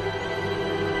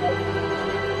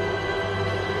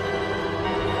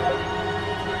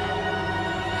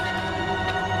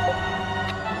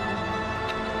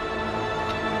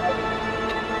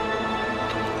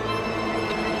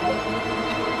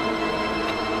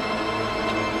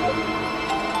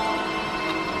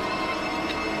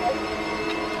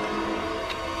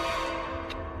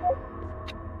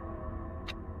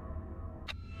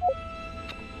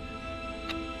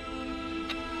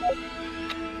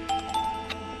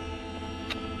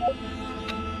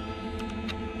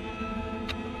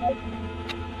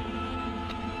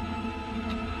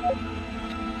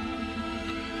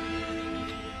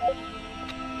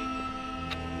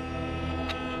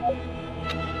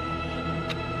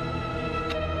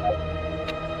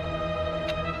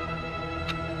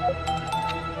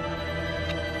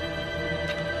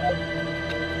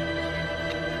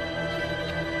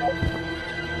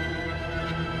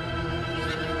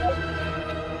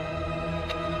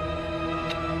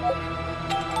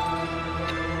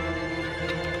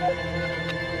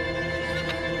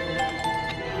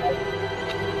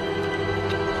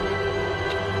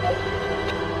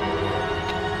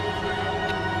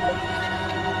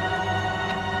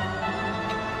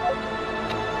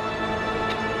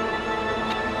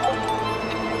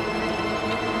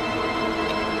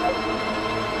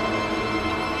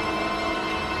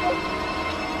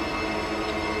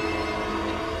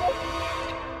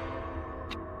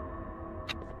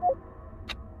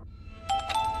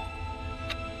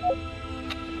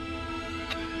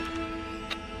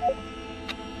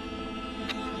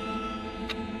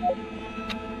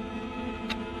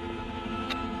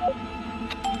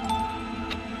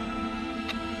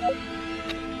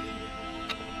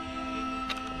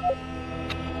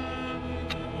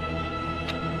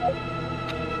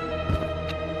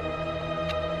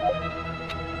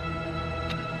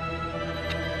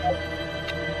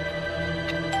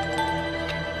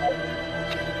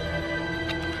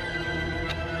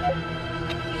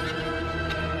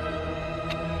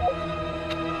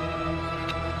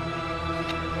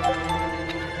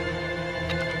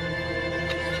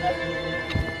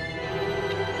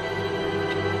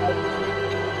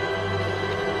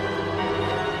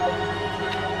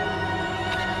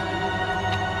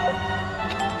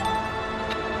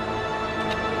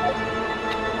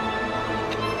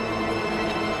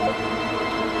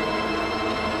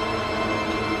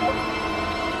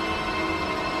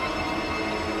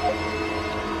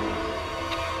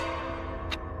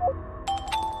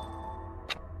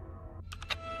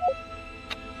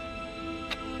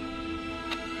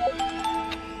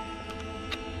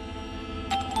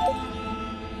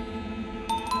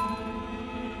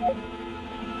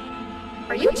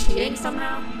 Are you cheating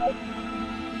somehow?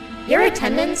 Your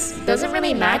attendance doesn't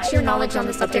really match your knowledge on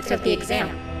the subject of the exam.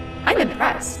 I'm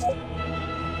impressed.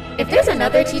 If there's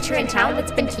another teacher in town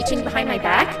that's been teaching behind my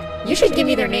back, you should give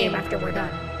me their name after we're done.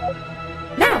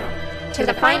 Now, to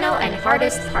the final and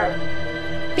hardest part.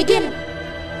 Begin!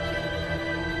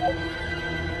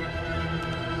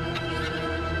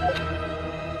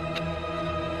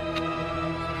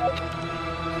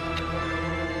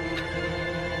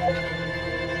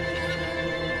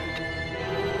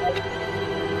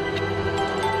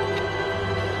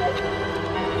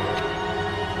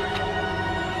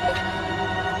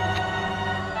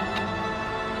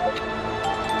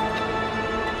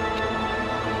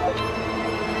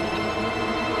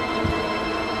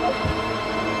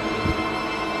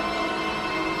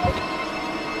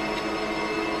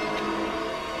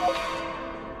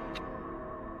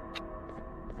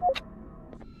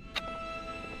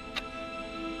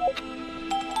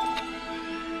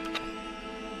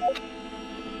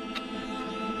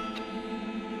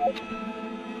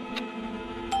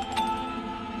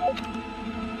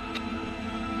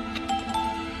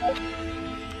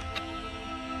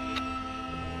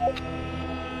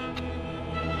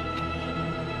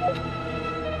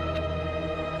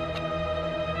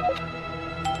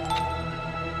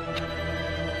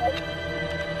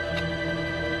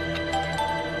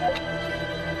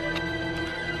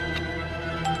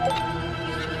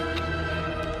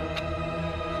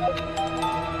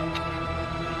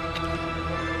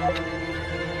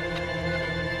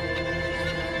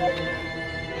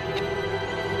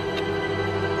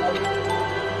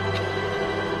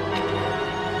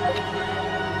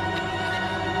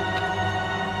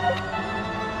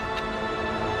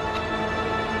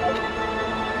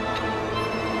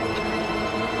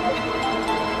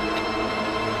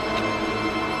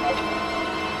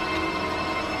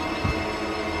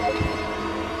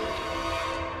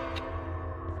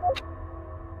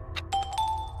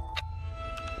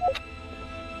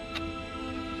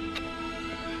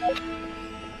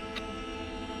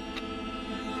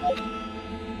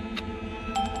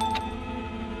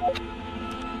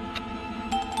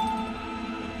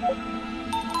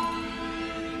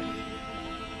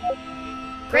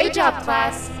 Great job,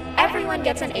 class. Everyone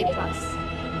gets an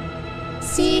A+.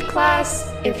 C,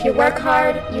 class. If you work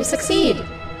hard, you succeed.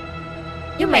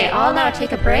 You may all now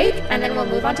take a break, and then we'll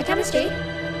move on to chemistry.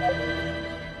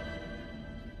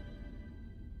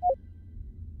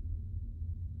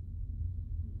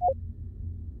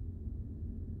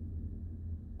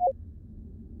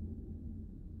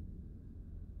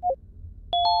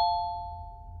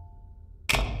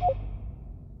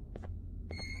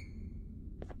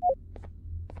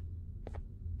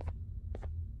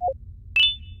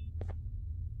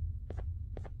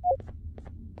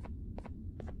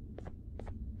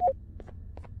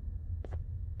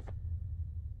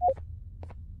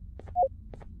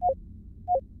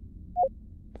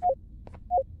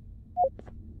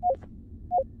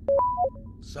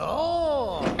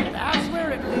 So, that's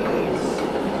where it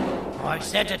leads. I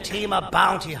sent a team of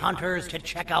bounty hunters to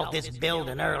check out this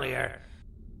building earlier.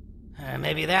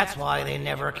 Maybe that's why they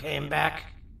never came back.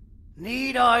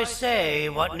 Need I say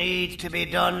what needs to be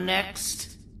done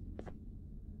next?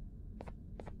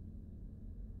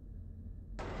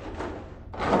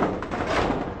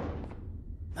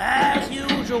 As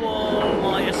usual,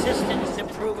 my assistants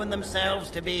have proven themselves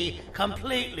to be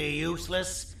completely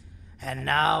useless. And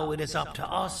now it is up to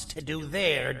us to do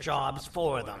their jobs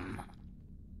for them.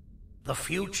 The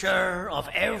future of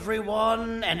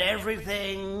everyone and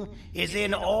everything is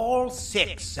in all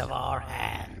 6 of our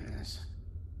hands.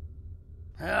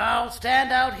 I'll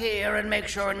stand out here and make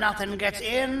sure nothing gets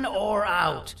in or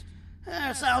out.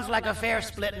 Sounds like a fair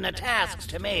splitting of tasks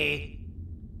to me.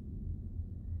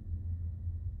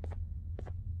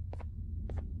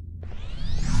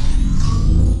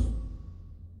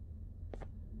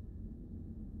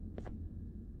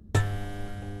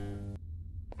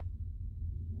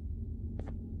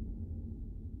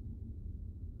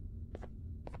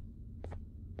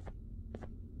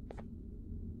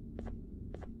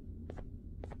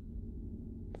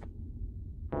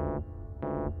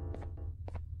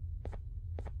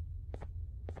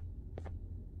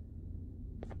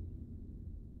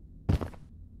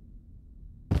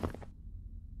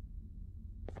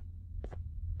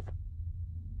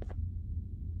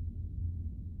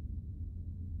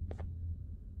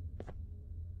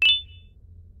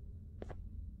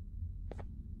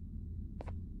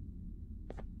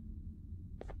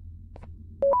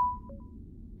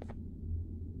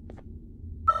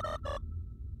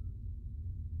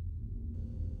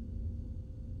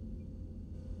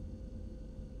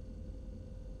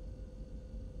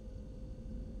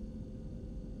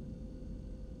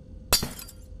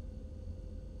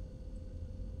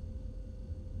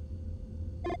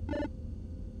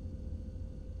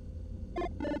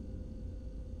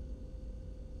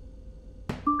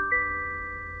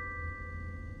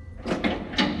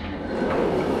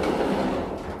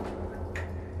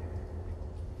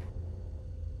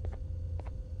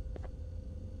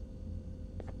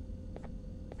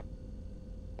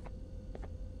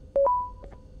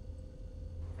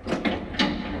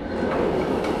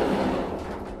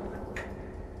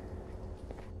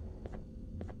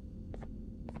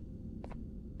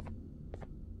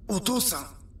お父さん、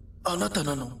あなた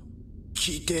なの？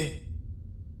聞いて。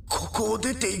ここを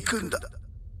出ていくんだ。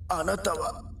あなた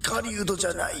は狩人じ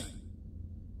ゃない。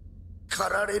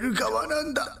狩られる側な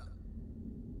んだ。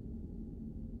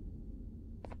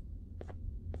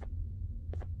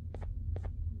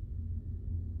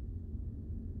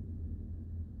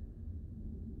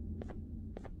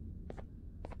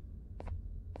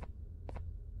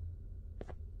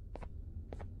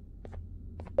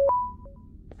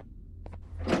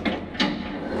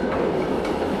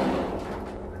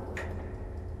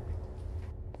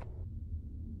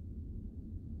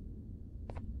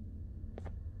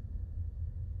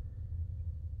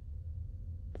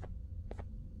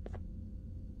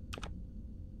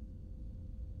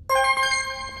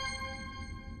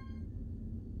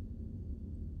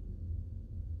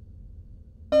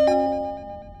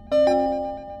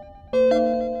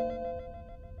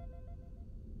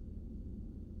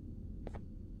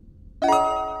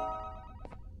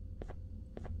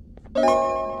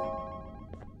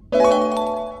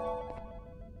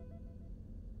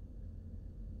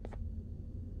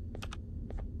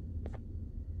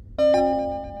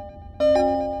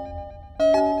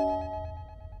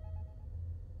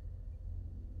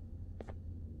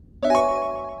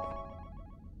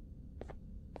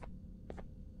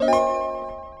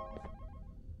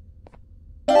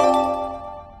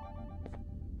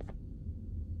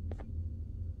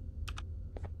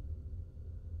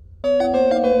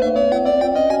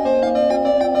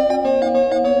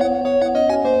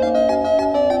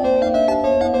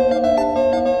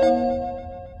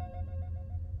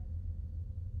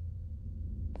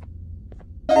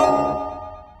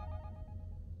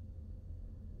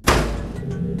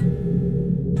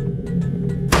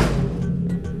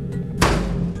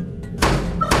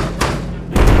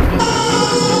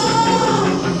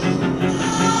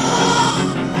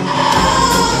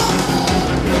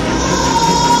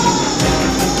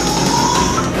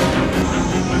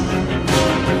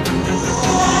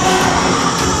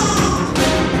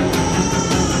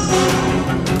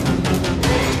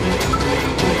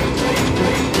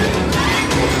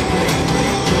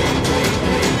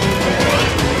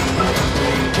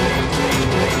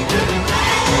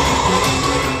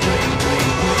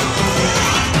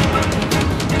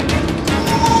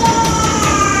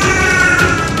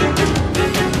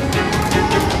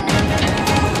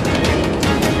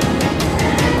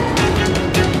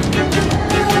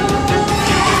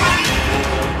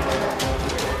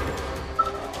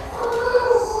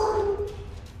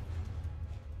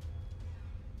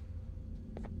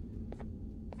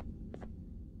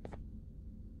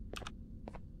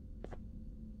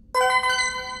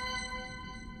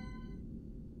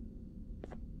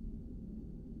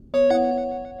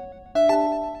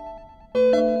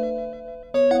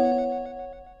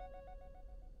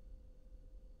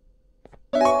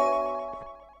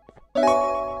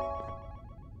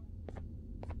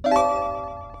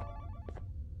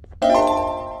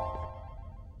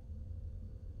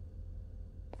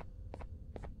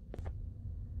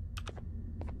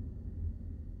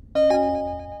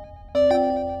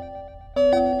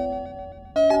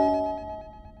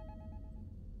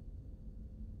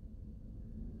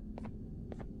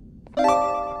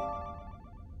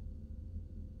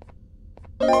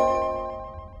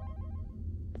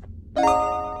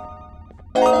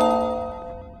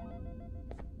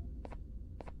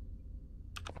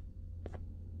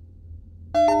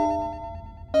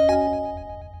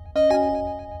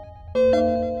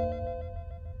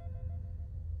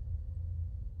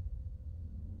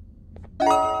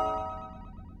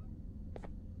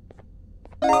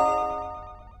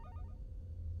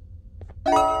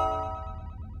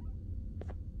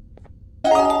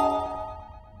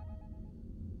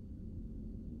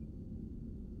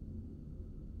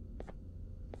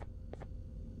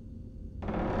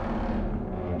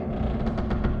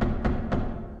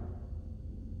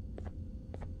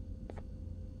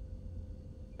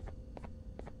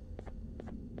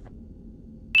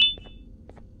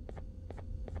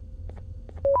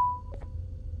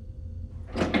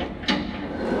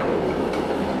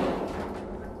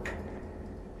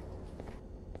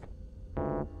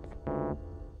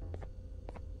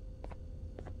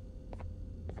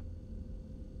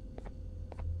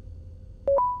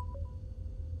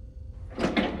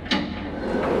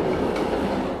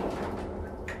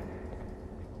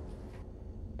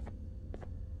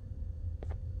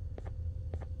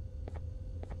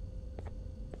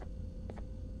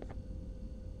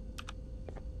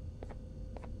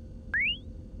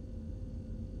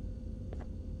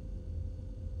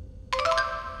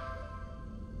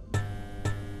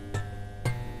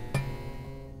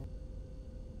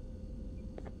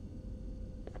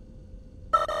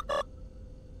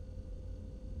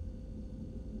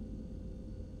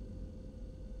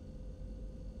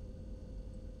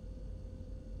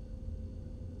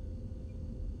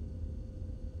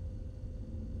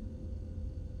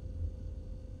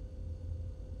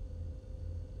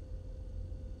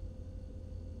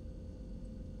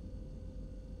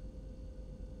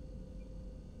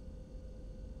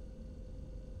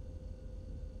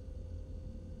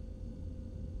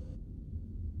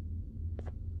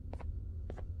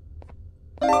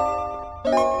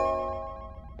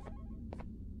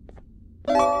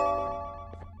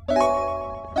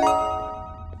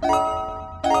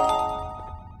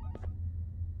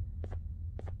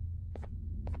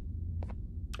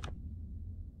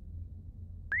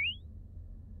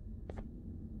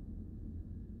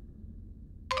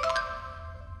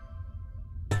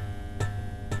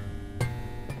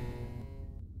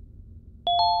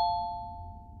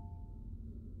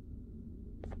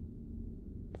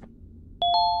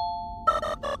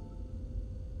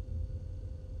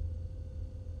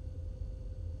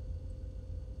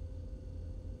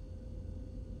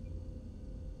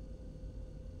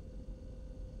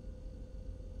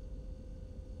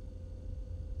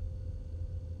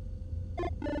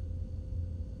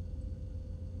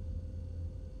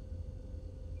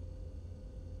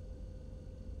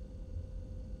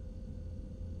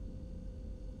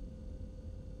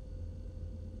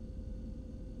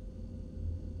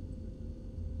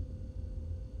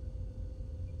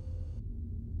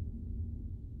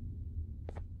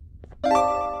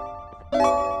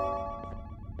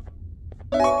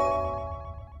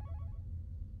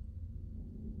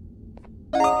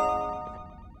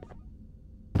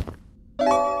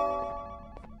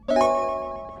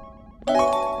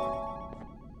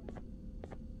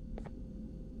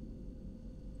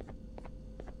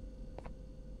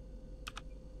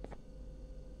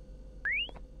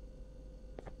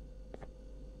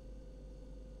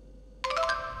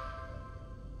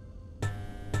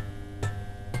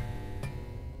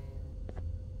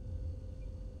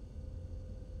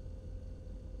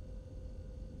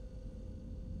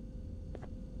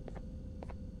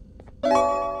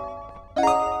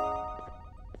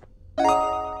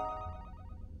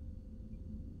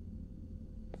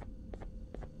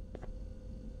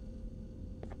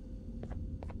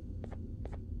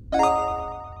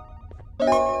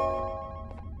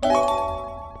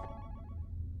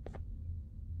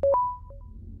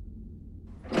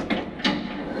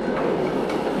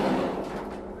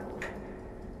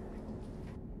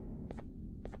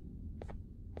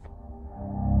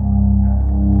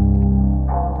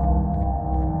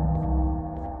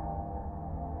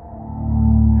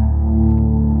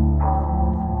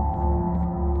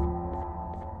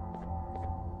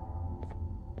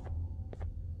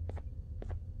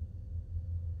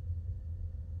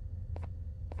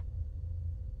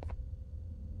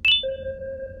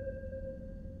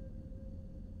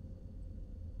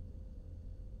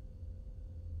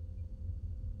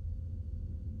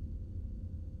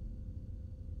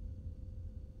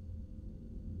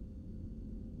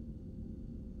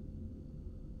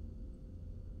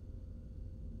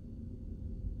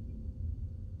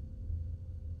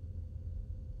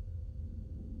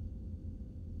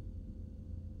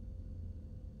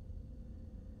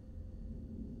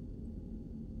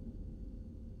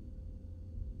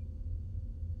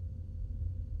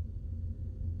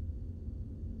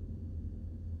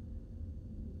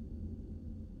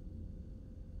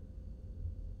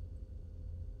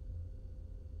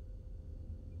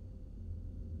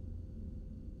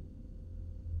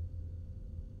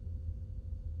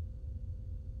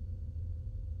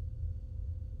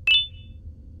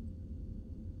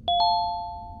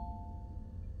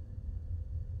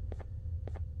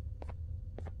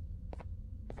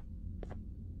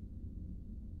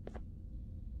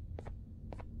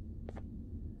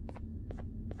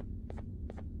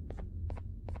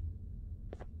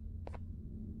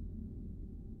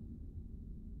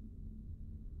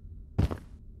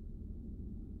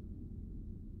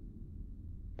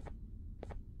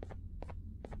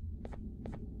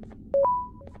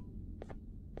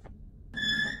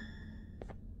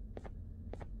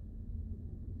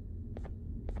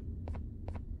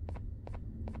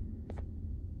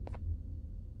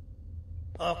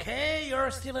Okay, you're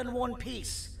still in one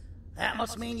piece. That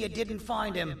must mean you didn't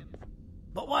find him.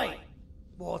 But wait,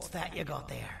 what's that you got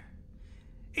there?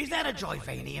 Is that a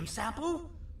Joyvanium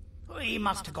sample? He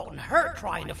must have gotten hurt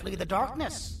trying to flee the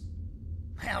darkness.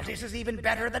 Well, this is even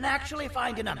better than actually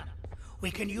finding him. We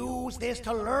can use this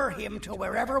to lure him to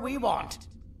wherever we want.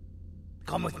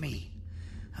 Come with me.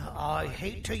 I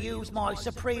hate to use my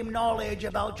supreme knowledge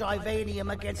about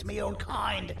Joyvanium against my own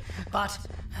kind, but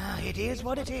it is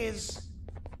what it is.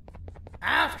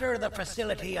 After the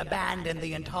facility abandoned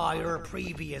the entire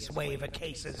previous wave of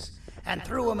cases and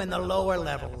threw them in the lower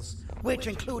levels, which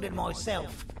included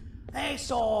myself, they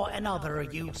saw another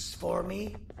use for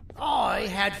me. I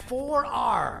had 4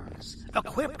 arms,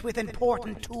 equipped with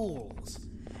important tools,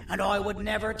 and I would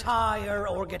never tire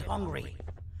or get hungry.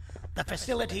 The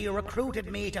facility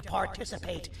recruited me to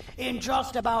participate in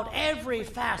just about every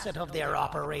facet of their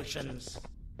operations.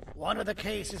 One of the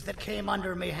cases that came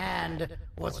under me hand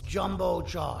was Jumbo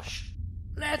Josh.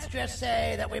 Let's just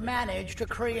say that we managed to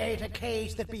create a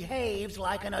case that behaves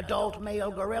like an adult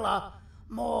male gorilla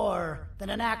more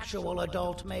than an actual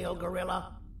adult male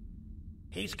gorilla.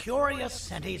 He's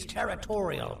curious and he's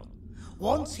territorial.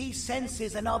 Once he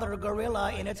senses another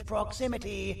gorilla in its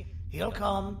proximity, he'll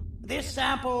come. This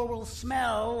sample will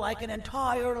smell like an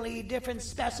entirely different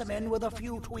specimen with a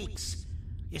few tweaks.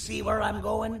 You see where I'm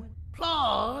going?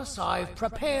 Plus, I've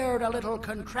prepared a little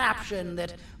contraption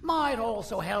that might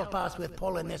also help us with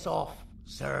pulling this off.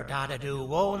 Sir Dadadoo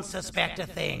won't suspect a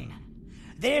thing.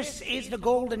 This is the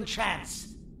golden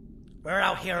chance. We're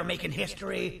out here making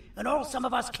history, and all some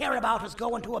of us care about is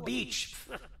going to a beach.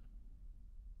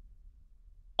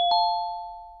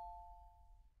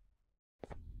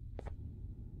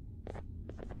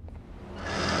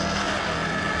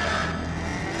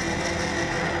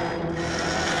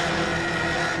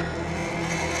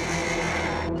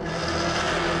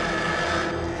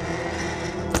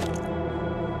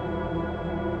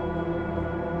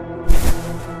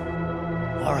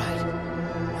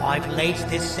 I've laced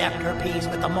this scepter piece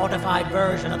with the modified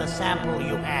version of the sample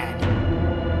you had.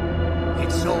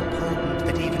 It's so potent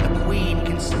that even the Queen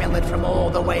can smell it from all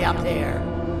the way up there,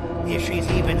 if she's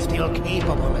even still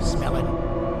capable of smelling.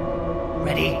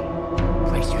 Ready?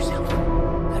 Brace yourself.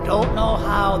 I don't know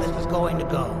how this is going to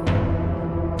go.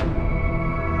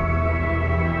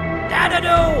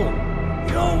 Dadadoo!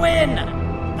 You win!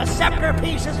 The scepter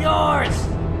piece is yours!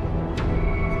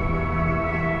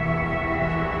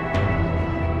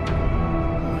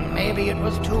 Maybe it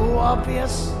was too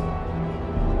obvious.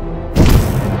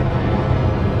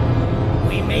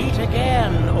 We meet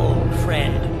again, old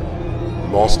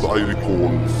friend. Last I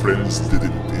recall, friends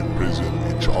didn't imprison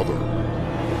each other.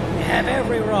 You have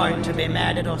every right to be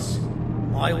mad at us.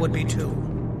 I would be too.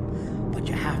 But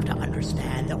you have to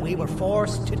understand that we were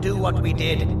forced to do what we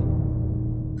did.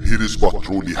 Here is what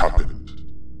truly happened.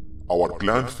 Our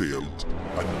plan failed,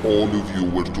 and all of you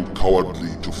were too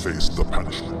cowardly to face the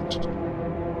punishment.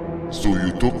 So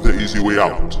you took the easy way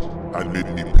out, and made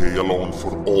me pay alone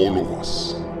for all of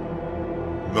us.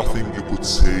 Nothing you could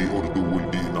say or do will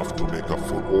be enough to make up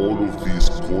for all of these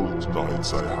cold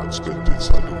nights I had spent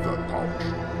inside of that pouch.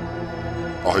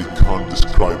 I can't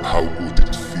describe how good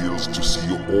it feels to see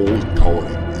you all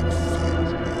cowering in fear.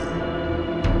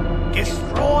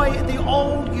 Destroy the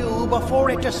old you before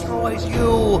it destroys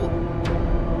you.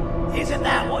 Isn't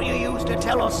that what you used to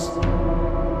tell us?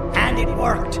 And it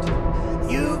worked.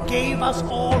 You gave us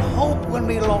all hope when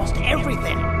we lost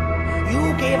everything.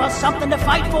 You gave us something to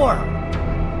fight for.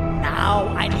 Now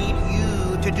I need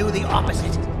you to do the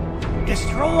opposite.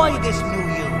 Destroy this new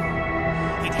you.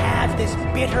 It has this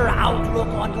bitter outlook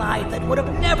on life that would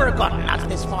have never gotten us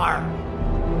this far.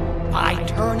 By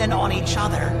turning on each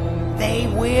other, they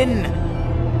win.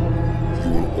 You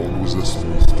will always a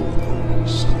smooth talker,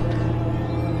 Sandy.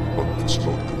 But it's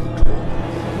not going to work.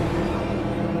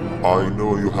 I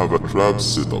know you have a trap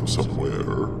set up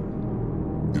somewhere.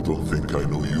 You don't think I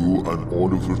know you and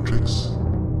all of your tricks?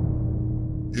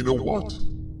 You know what?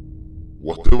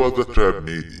 Whatever the trap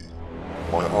may be,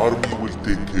 my army will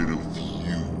take care of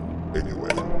you anyway.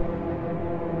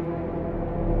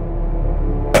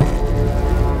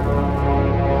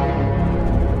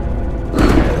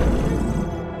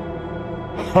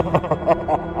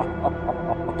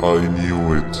 I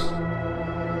knew it.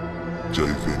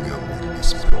 Javanian will be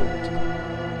spelled.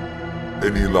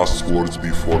 Any last words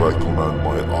before I command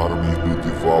my army to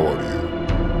devour you?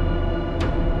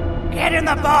 Get in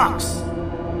the box!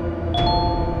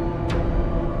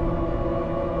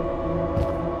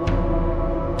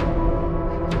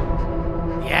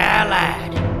 Yeah,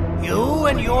 lad. You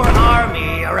and your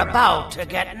army are about to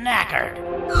get knackered.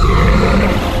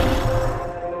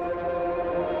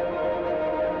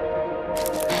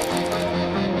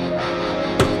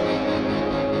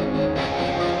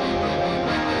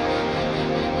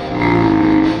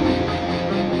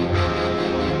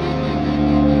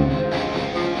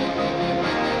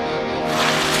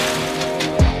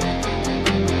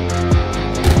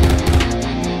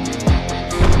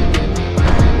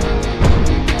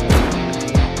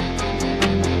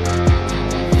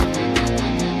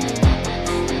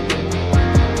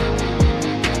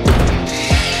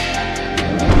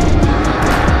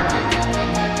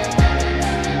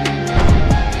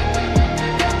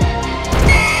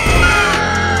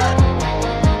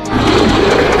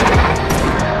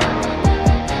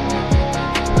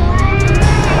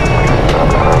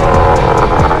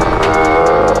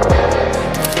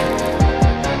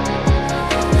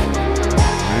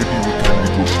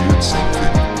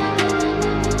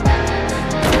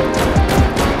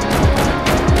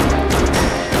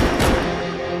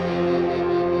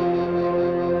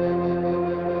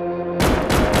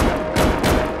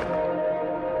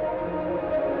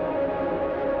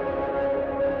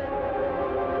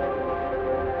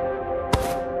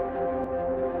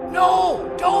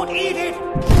 Don't eat it!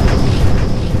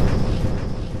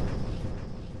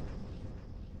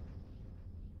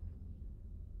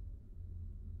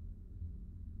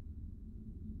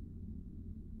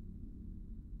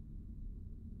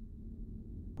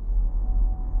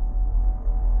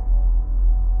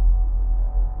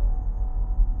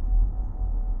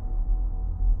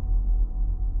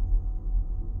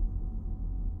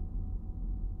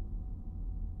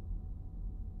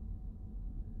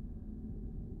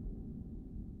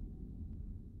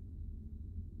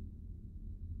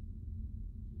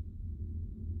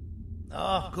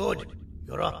 Oh, good.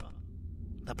 You're up.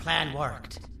 The plan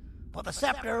worked. But the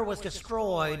scepter was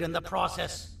destroyed in the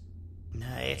process.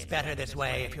 It's better this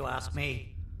way, if you ask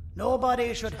me.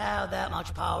 Nobody should have that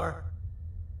much power.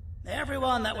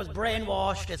 Everyone that was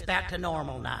brainwashed is back to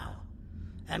normal now.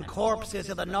 And corpses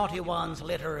of the naughty ones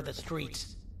litter the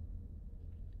streets.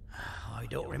 I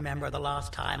don't remember the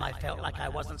last time I felt like I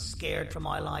wasn't scared for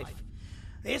my life.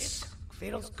 This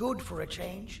feels good for a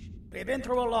change. We've been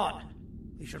through a lot.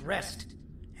 You should rest.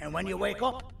 And when you wake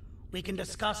up, we can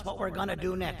discuss what we're gonna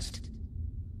do next.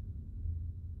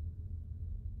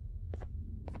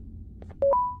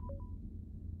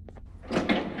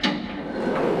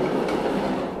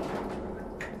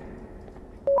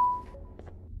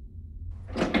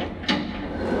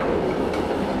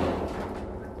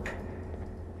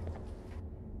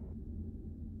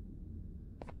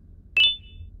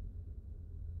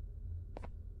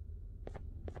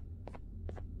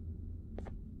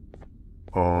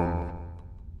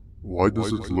 Why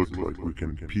does it look like we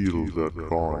can peel that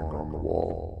drawing on the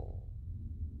wall?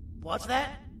 What's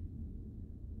that?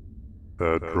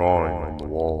 That drawing on the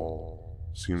wall.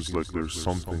 Seems like there's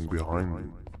something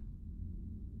behind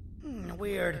it.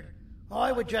 Weird.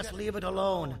 I would just leave it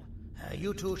alone.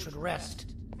 You two should rest.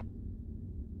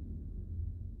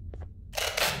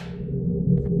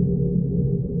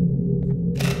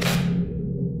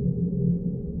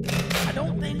 I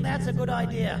don't think that's a good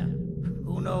idea.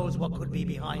 Who knows what could be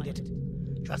behind it?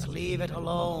 Just leave it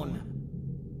alone.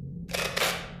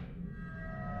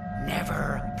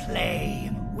 Never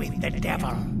play with the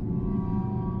devil.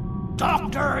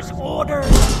 Doctor's orders!